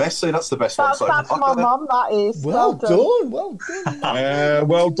 Eton Messi, that's the best one. That's my mum, that is. Well done.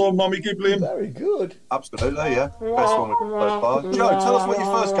 Well done, Mummy Giblin. Very good. Absolutely, yeah. Best one with the first part. Joe, tell us what your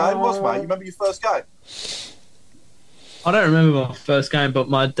first game was, mate. You remember your first game? I don't remember my first game, but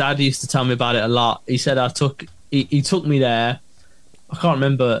my dad used to tell me about it a lot. He said he took me there. I can't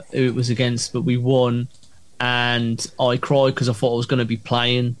remember who it was against, but we won, and I cried because I thought I was going to be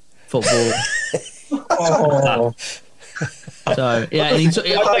playing football. So yeah, and he took.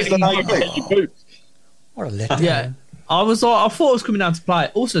 What a letdown. Yeah, I thought I was coming down to play.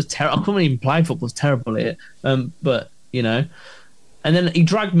 Also, I couldn't even play football. I was terrible at it. But you know, and then he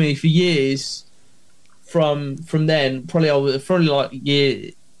dragged me for years. From then, probably like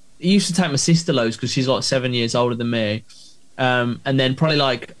year. He used to take my sister loads because she's like 7 years older than me. And then probably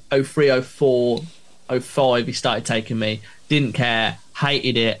like 03, 04, 05, he started taking me. Didn't care,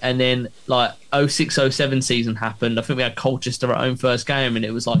 hated it. And then like 06, 07 season happened. I think we had Colchester at home first game, and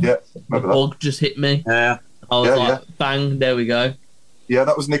it was like the bug just hit me. Yeah. I was bang, there we go. Yeah,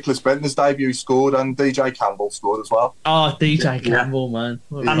 that was Nicholas Bentner's debut. He scored, and DJ Campbell scored as well. Oh, DJ Campbell, man.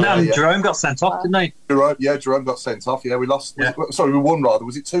 And Jerome got sent off, didn't he? Jerome got sent off. Yeah, we lost. Sorry, we won rather.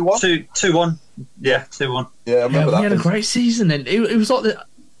 Was it 2-1? 2-1. Yeah, 2-1. Yeah, I remember that. We had a great season, and it was like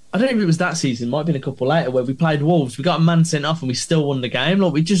I don't know if it was that season. It might have been a couple later where we played Wolves. We got a man sent off, and we still won the game.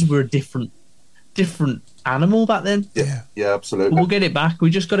 Like we just were a different animal back then. Yeah, absolutely. We'll get it back. We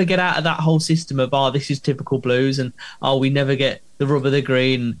just got to get out of that whole system of this is typical Blues, and we never get the rub of the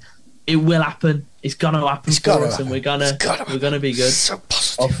green. It will happen. It's gonna happen for us, and we're gonna be good. So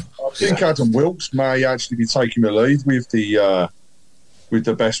positive. I think Adam Wilkes may actually be taking the lead with the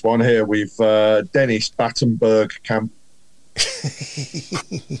best one here with Dennis Battenberg Camp.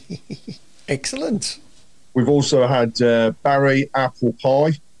 Excellent. We've also had Barry Apple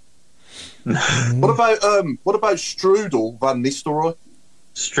Pie. What about Strudel Van Nistelrooy?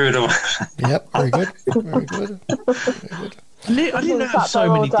 Strudel. Yep, very good. Very good. Very good. I didn't have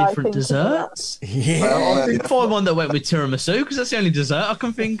so many different desserts. Yeah. I think find one that went with tiramisu because that's the only dessert I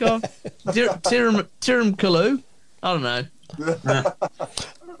can think of. Tiramisu. I don't know.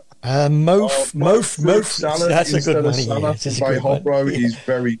 Mof salad. That's a good one. Hobro is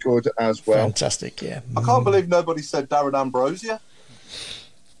very good as well. Fantastic, yeah. I can't believe nobody said Darren Ambrosia.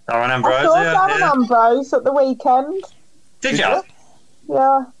 Darren Ambrose. I saw Darren Ambrose at the weekend. Did you?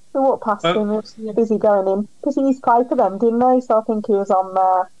 Yeah, we walked past him. He was busy going in because he used to play for them, didn't he? So I think he was on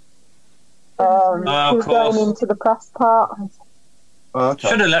there. He was going into the press part. Okay.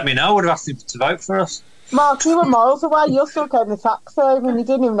 Should have let me know. I would have asked him to vote for us. Mark, you were miles away. You're still getting the taxi, and you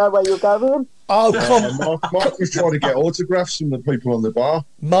didn't even know where you were going. Oh, come Mark was trying to get autographs from the people on the bar.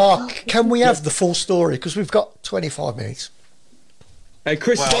 Mark, can we have the full story? Because we've got 25 minutes. Hey,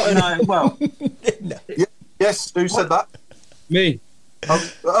 Chris Sutton. No. Yes, who said that? Me.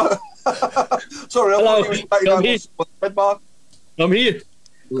 Sorry, Hello. I'm here. Mark. I'm here.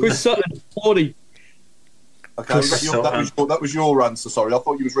 Chris Sutton, 40. Okay, that was your answer. Sorry, I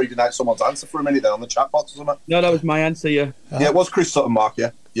thought you was reading out someone's answer for a minute there on the chat box or something. No, that was my answer, yeah. Yeah, it was Chris Sutton, Mark,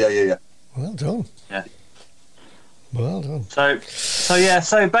 yeah. Yeah. Well done. Yeah. Well done.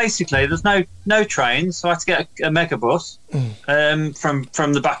 So basically there's no trains, so I had to get a megabus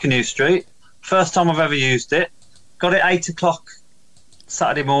from the back of New Street. First time I've ever used it. Got it 8 o'clock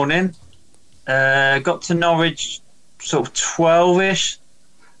Saturday morning. Got to Norwich sort of 12ish.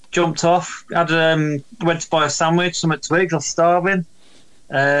 Jumped off. Went to buy a sandwich, something to eat. I was starving.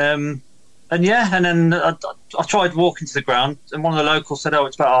 And then I tried walking to the ground, and one of the locals said,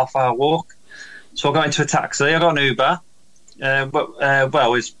 it's about a half-hour walk. So I got into a taxi. I got an Uber. It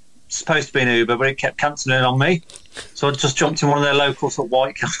was supposed to be an Uber, but it kept cancelling on me. So I just jumped in one of their local sort of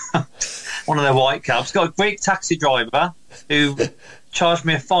white cabs. Got a Greek taxi driver who charged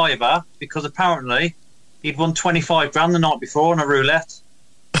me a £5 because apparently he'd won 25 grand the night before on a roulette.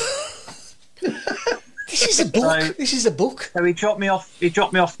 This is a book. So he dropped me off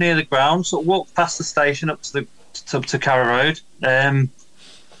near the ground. Sort of walked past the station up to Carrow Road.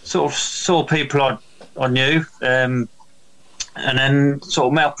 Sort of saw people I knew, and then sort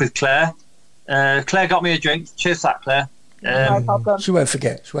of met up with Claire. Claire got me a drink. Cheers, that Claire. No problem. She won't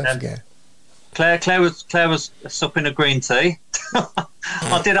forget. Claire was supping a green tea.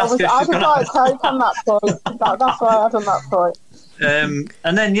 I did ask her if I she's was going like Coke on that point. That's why I was on that point.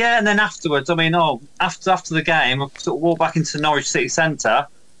 And then afterwards, after the game, I sort of walked back into Norwich City Centre.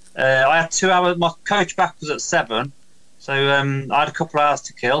 I had 2 hours. My coach back was at 7, so I had a couple of hours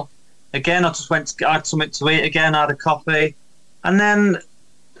to kill. Again, I just I had something to eat. Again, I had a coffee, and then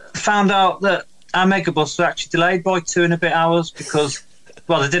found out that our megabus was actually delayed by 2 and a bit hours because,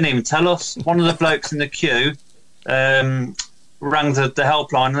 they didn't even tell us. One of the blokes in the queue rang the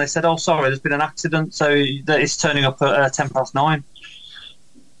helpline, and they said, sorry, there's been an accident, so it's turning up at 9:10.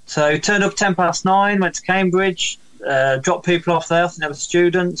 So turned up 9:10, went to Cambridge, dropped people off there. I think they were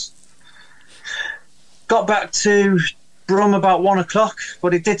students. Got back to Brum about 1 o'clock,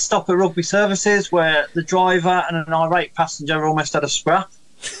 but it did stop at Rugby Services where the driver and an irate passenger almost had a scrap.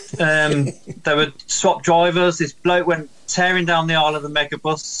 They would swap drivers. This bloke went tearing down the aisle of the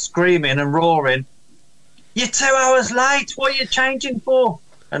megabus, screaming and roaring, "You're 2 hours late, what are you changing for?"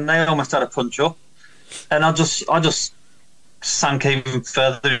 And they almost had a punch up. And I just sank even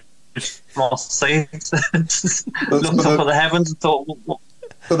further last season. Looked up at the heavens and thought,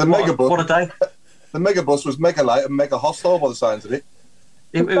 So the megabus, what a day. The megabus was mega late and mega hostile by the sounds of it.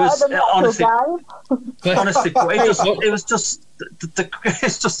 It was honestly, it was just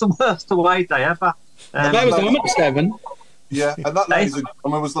it's just the worst away day ever. That was number 7. Yeah, and that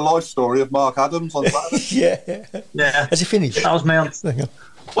was the life story of Mark Adams on Saturday. Yeah. Has he finished? That was me on.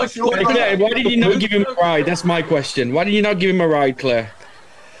 Why did you not give him a ride? That's my question. Why did you not give him a ride, Claire?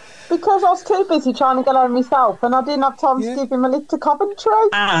 Because I was too busy trying to get home myself, and I didn't have time to give him a lift to Coventry.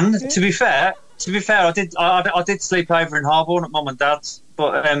 And to be fair, I did sleep over in Harborne at Mum and Dad's,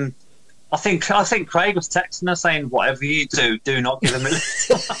 but I think Craig was texting her saying, "Whatever you do not give him a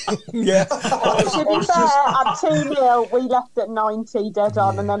lift." Yeah. To be fair, at 2-0, we left at 90 dead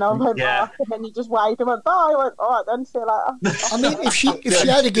on, and then I went back, and then he just waved and went bye. I went, all right then, see you later. I mean, if she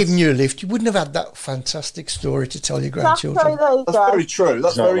had given you a lift, you wouldn't have had that fantastic story to tell your grandchildren. That's very true.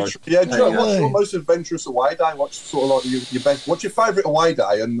 That's very true. Yeah, do you know what's your most adventurous away day? What's sort of like your best? What's your favourite away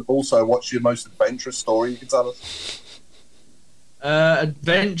day, and also what's your most adventurous story you can tell us?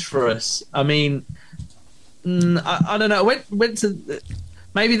 Adventurous. I mean, I don't know. I went to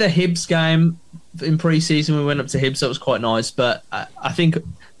maybe the Hibs game in pre-season. We went up to Hibs, so it was quite nice. But I think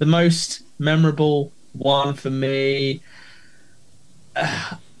the most memorable one for me,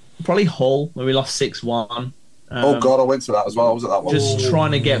 probably Hull, where we lost 6-1. Oh God, I went to that as well. I was at that one. Just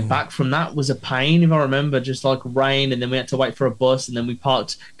trying to get back from that was a pain, if I remember. Just like rain, and then we had to wait for a bus, and then we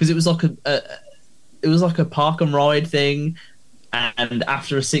parked because it was like a park and ride thing. And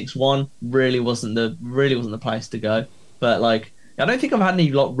after a 6-1, really wasn't the place to go. But like, I don't think I've had any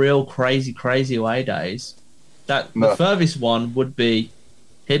like real crazy away days. The furthest one would be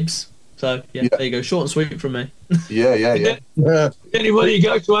Hibs. So yeah, there you go, short and sweet from me. Yeah. Anybody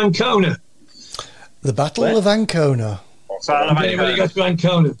go to Ancona? The Battle of Ancona. Anybody go to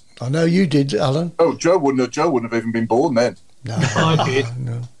Ancona? I know you did, Alan. Oh, Joe wouldn't have even been born then. No, I did.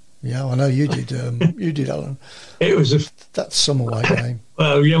 No. Yeah, I know you did. You did, Alan. It was that's some away game.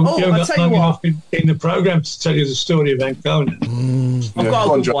 Well, you haven't got long enough in the programme to tell you the story of Ancona. I've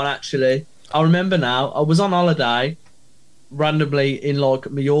got a good one actually. I remember now. I was on holiday randomly in like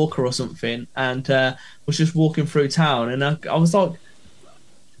Mallorca or something, and was just walking through town, and I was like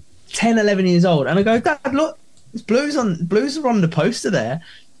 10, 11 years old, and I go, Dad, look, Blues are on the poster there,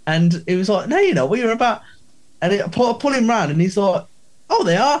 and it was like, no, you know what you're about, and I pull him round, and he's like, oh,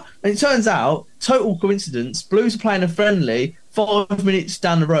 they are. And it turns out, total coincidence, Blues are playing a friendly 5 minutes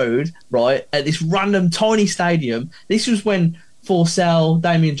down the road, right, at this random tiny stadium. This was when Forsell,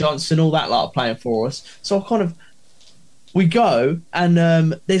 Damian Johnson, all that lot are playing for us. So we go, and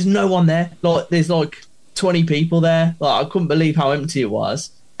there's no one there. Like, there's like 20 people there. Like, I couldn't believe how empty it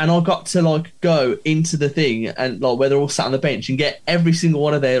was. And I got to like go into the thing and like where they're all sat on the bench and get every single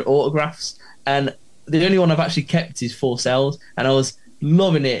one of their autographs. And the only one I've actually kept is Forsell's, and I was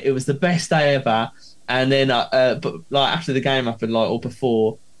loving it. It was the best day ever. And then but like after the game happened, like or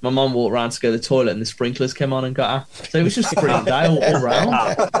before, my mum walked around to go to the toilet and the sprinklers came on and got her. So it was just a brilliant day all round.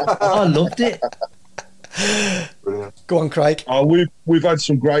 I loved it. Brilliant. Go on, Craig. We've had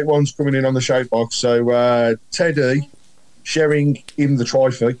some great ones coming in on the shout box. So Teddy sharing in the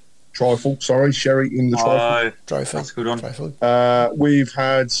trifle, sharing in the trifle. That's a good one. We've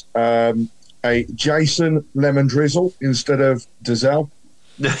had a Jason Lemon Drizzle instead of Dazelle.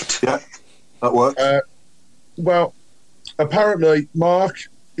 Yeah, that works. Well, apparently, Mark,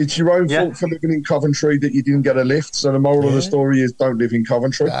 it's your own fault for living in Coventry that you didn't get a lift. So the moral of the story is don't live in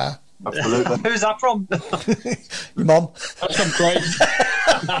Coventry. Absolutely. Who's that from? Your mum. That's from Craig.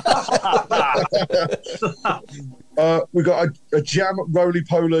 We got a Jam Roly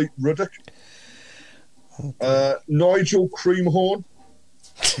Poly Ruddock. Nigel Creamhorn.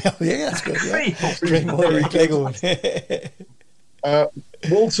 Oh, yeah, that's good. Yeah.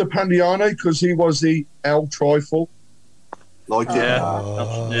 Walter Pandiano, because he was the El Trifle. Like it.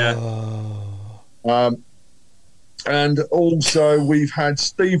 Yeah. And also we've had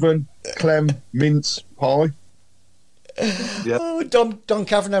Stephen Clem Mince Pie. Yeah. Oh, Don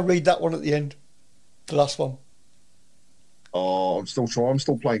Kavanagh, read that one at the end. The last one. Oh, I'm still trying. I'm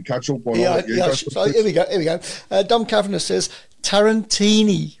still playing catch up. So here we go. Dom Kavanagh says,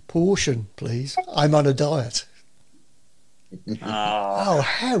 Tarantini portion, please. I'm on a diet. Oh,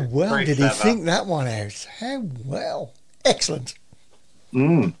 how well did he think that one out? How well. Excellent.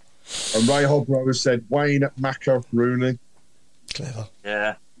 And Ray Hobro has said, Wayne Macaroni. Clever.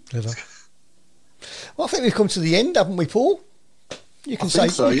 Yeah. Clever. Well, I think we've come to the end, haven't we, Paul? You can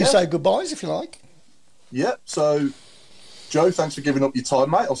say goodbyes if you like. Yeah, so Joe, thanks for giving up your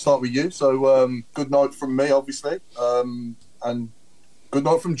time, mate. I'll start with you. So good night from me, obviously. And good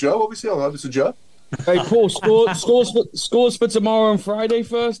night from Joe, obviously. I'll over to Joe. Hey, Paul, scores for tomorrow and Friday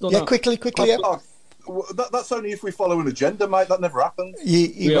first? Or Yeah, not? quickly. Yeah. That's only if we follow an agenda, mate. That never happened.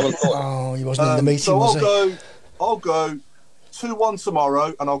 He wasn't in the meeting, so was he? I'll go 2-1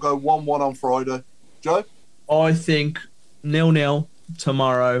 tomorrow, and I'll go 1-1 on Friday. Joe? I think 0-0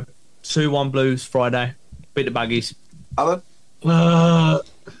 tomorrow, 2-1 Blues Friday. Beat the Baggies. Alan? A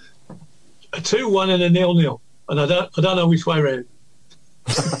 2-1 and a 0-0, and I don't know which way round.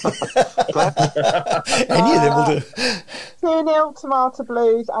 Any of them will do. 2-0 Tomato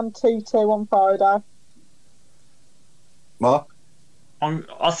Blues and 2-2 on Friday. Mark?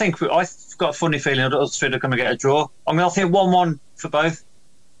 I think I've got a funny feeling that us three are going to get a draw. I think 1-1 for both.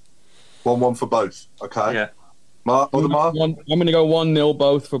 1-1 for both. Okay. Yeah. Mark? I'm going to go 1-0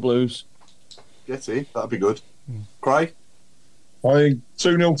 both for Blues. Getty, that'd be good. Craig? I think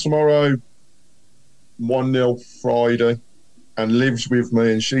 2-0 tomorrow, 1-0 Friday, and Liv's with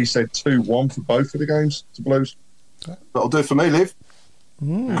me, and she said 2-1 for both of the games to Blues. That'll do it for me, Liv.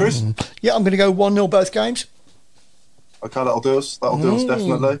 Chris? Yeah, I'm going to go 1-0 both games. Okay, that'll do us.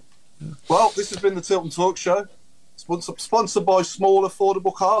 Definitely. Well, this has been the Tilton Talk Show. Sponsored by Small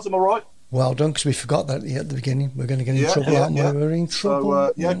Affordable Cars, am I right? Well done, because we forgot that at the beginning. We're going to get in trouble, aren't we? We're in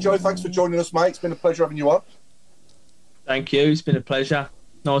trouble. So, Joe, thanks for joining us, mate. It's been a pleasure having you on. Thank you. It's been a pleasure.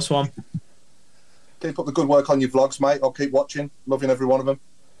 Nice one. Keep up the good work on your vlogs, mate. I'll keep watching. Loving every one of them.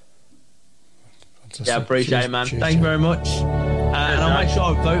 Fantastic. Yeah, appreciate it, man. Cheers, Thank you very much. And I'll make sure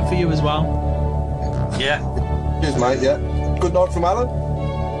I vote for you as well. Yeah. Cheers, mate. Yeah. Good night from Alan.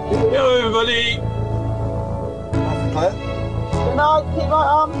 Hello, everybody. Claire. Good night, keep right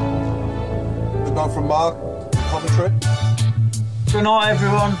on. Good night from Mark. Coventry. Good night,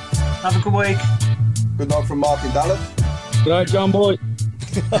 everyone. Have a good week. Good night from Mark in Dallas. Good night, John Boy.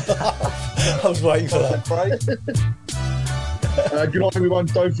 I was waiting for that. Good night, everyone.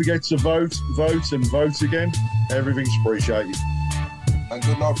 Don't forget to vote and vote again. Everything's appreciated. And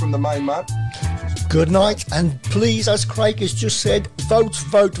good night from the main man. Good night, and please, as Craig has just said, vote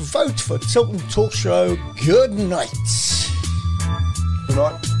for Tilton Talk Show. Good night. Good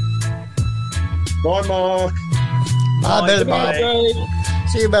night. Bye, Mark. Bye, Belly Bob.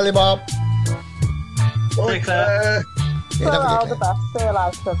 See you, Belly Bob. Bye, Claire. So all the best. See you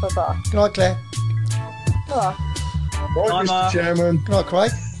later. Bye-bye. Good night, Claire. Bye. Bye, Mr. Chairman. Good night,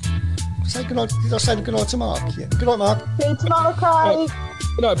 Craig. Say good night. Did I say good night to Mark? Yeah. Good night, Mark. See you tomorrow, Craig.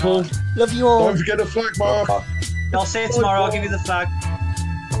 Good night, Paul. Love you all. Don't forget the flag, Mark. I'll see you tomorrow. I'll give you the flag.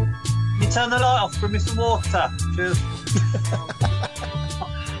 You turn the light off. Bring me some water. Cheers.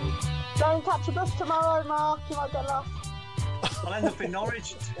 Don't catch a bus tomorrow, Mark. You might get lost. I'll end up in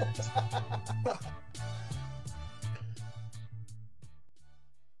Norwich.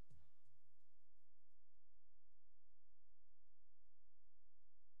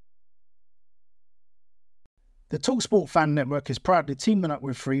 The TalkSport Fan Network is proudly teaming up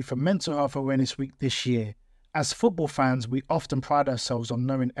with Free for Mental Health Awareness Week this year. As football fans, we often pride ourselves on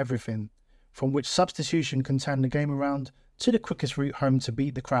knowing everything, from which substitution can turn the game around to the quickest route home to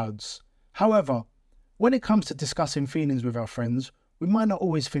beat the crowds. However, when it comes to discussing feelings with our friends, we might not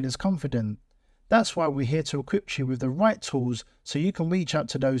always feel as confident. That's why we're here to equip you with the right tools so you can reach out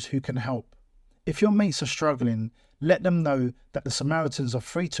to those who can help. If your mates are struggling, let them know that the Samaritans are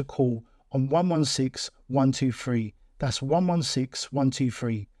free to call on 116-123. That's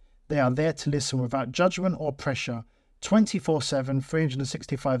 116-123. They are there to listen without judgment or pressure, 24/7,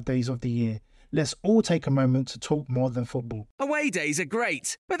 365 days of the year. Let's all take a moment to talk more than football. Away days are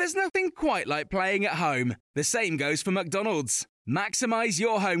great, but there's nothing quite like playing at home. The same goes for McDonald's. Maximise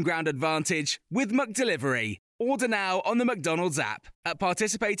your home ground advantage with McDelivery. Order now on the McDonald's app. At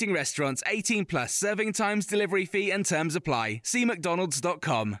participating restaurants, 18+, serving times, delivery fee and terms apply. See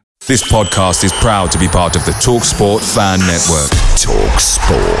mcdonalds.com. This podcast is proud to be part of the TalkSport Fan Network.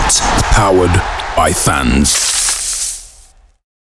 TalkSport. Powered by fans.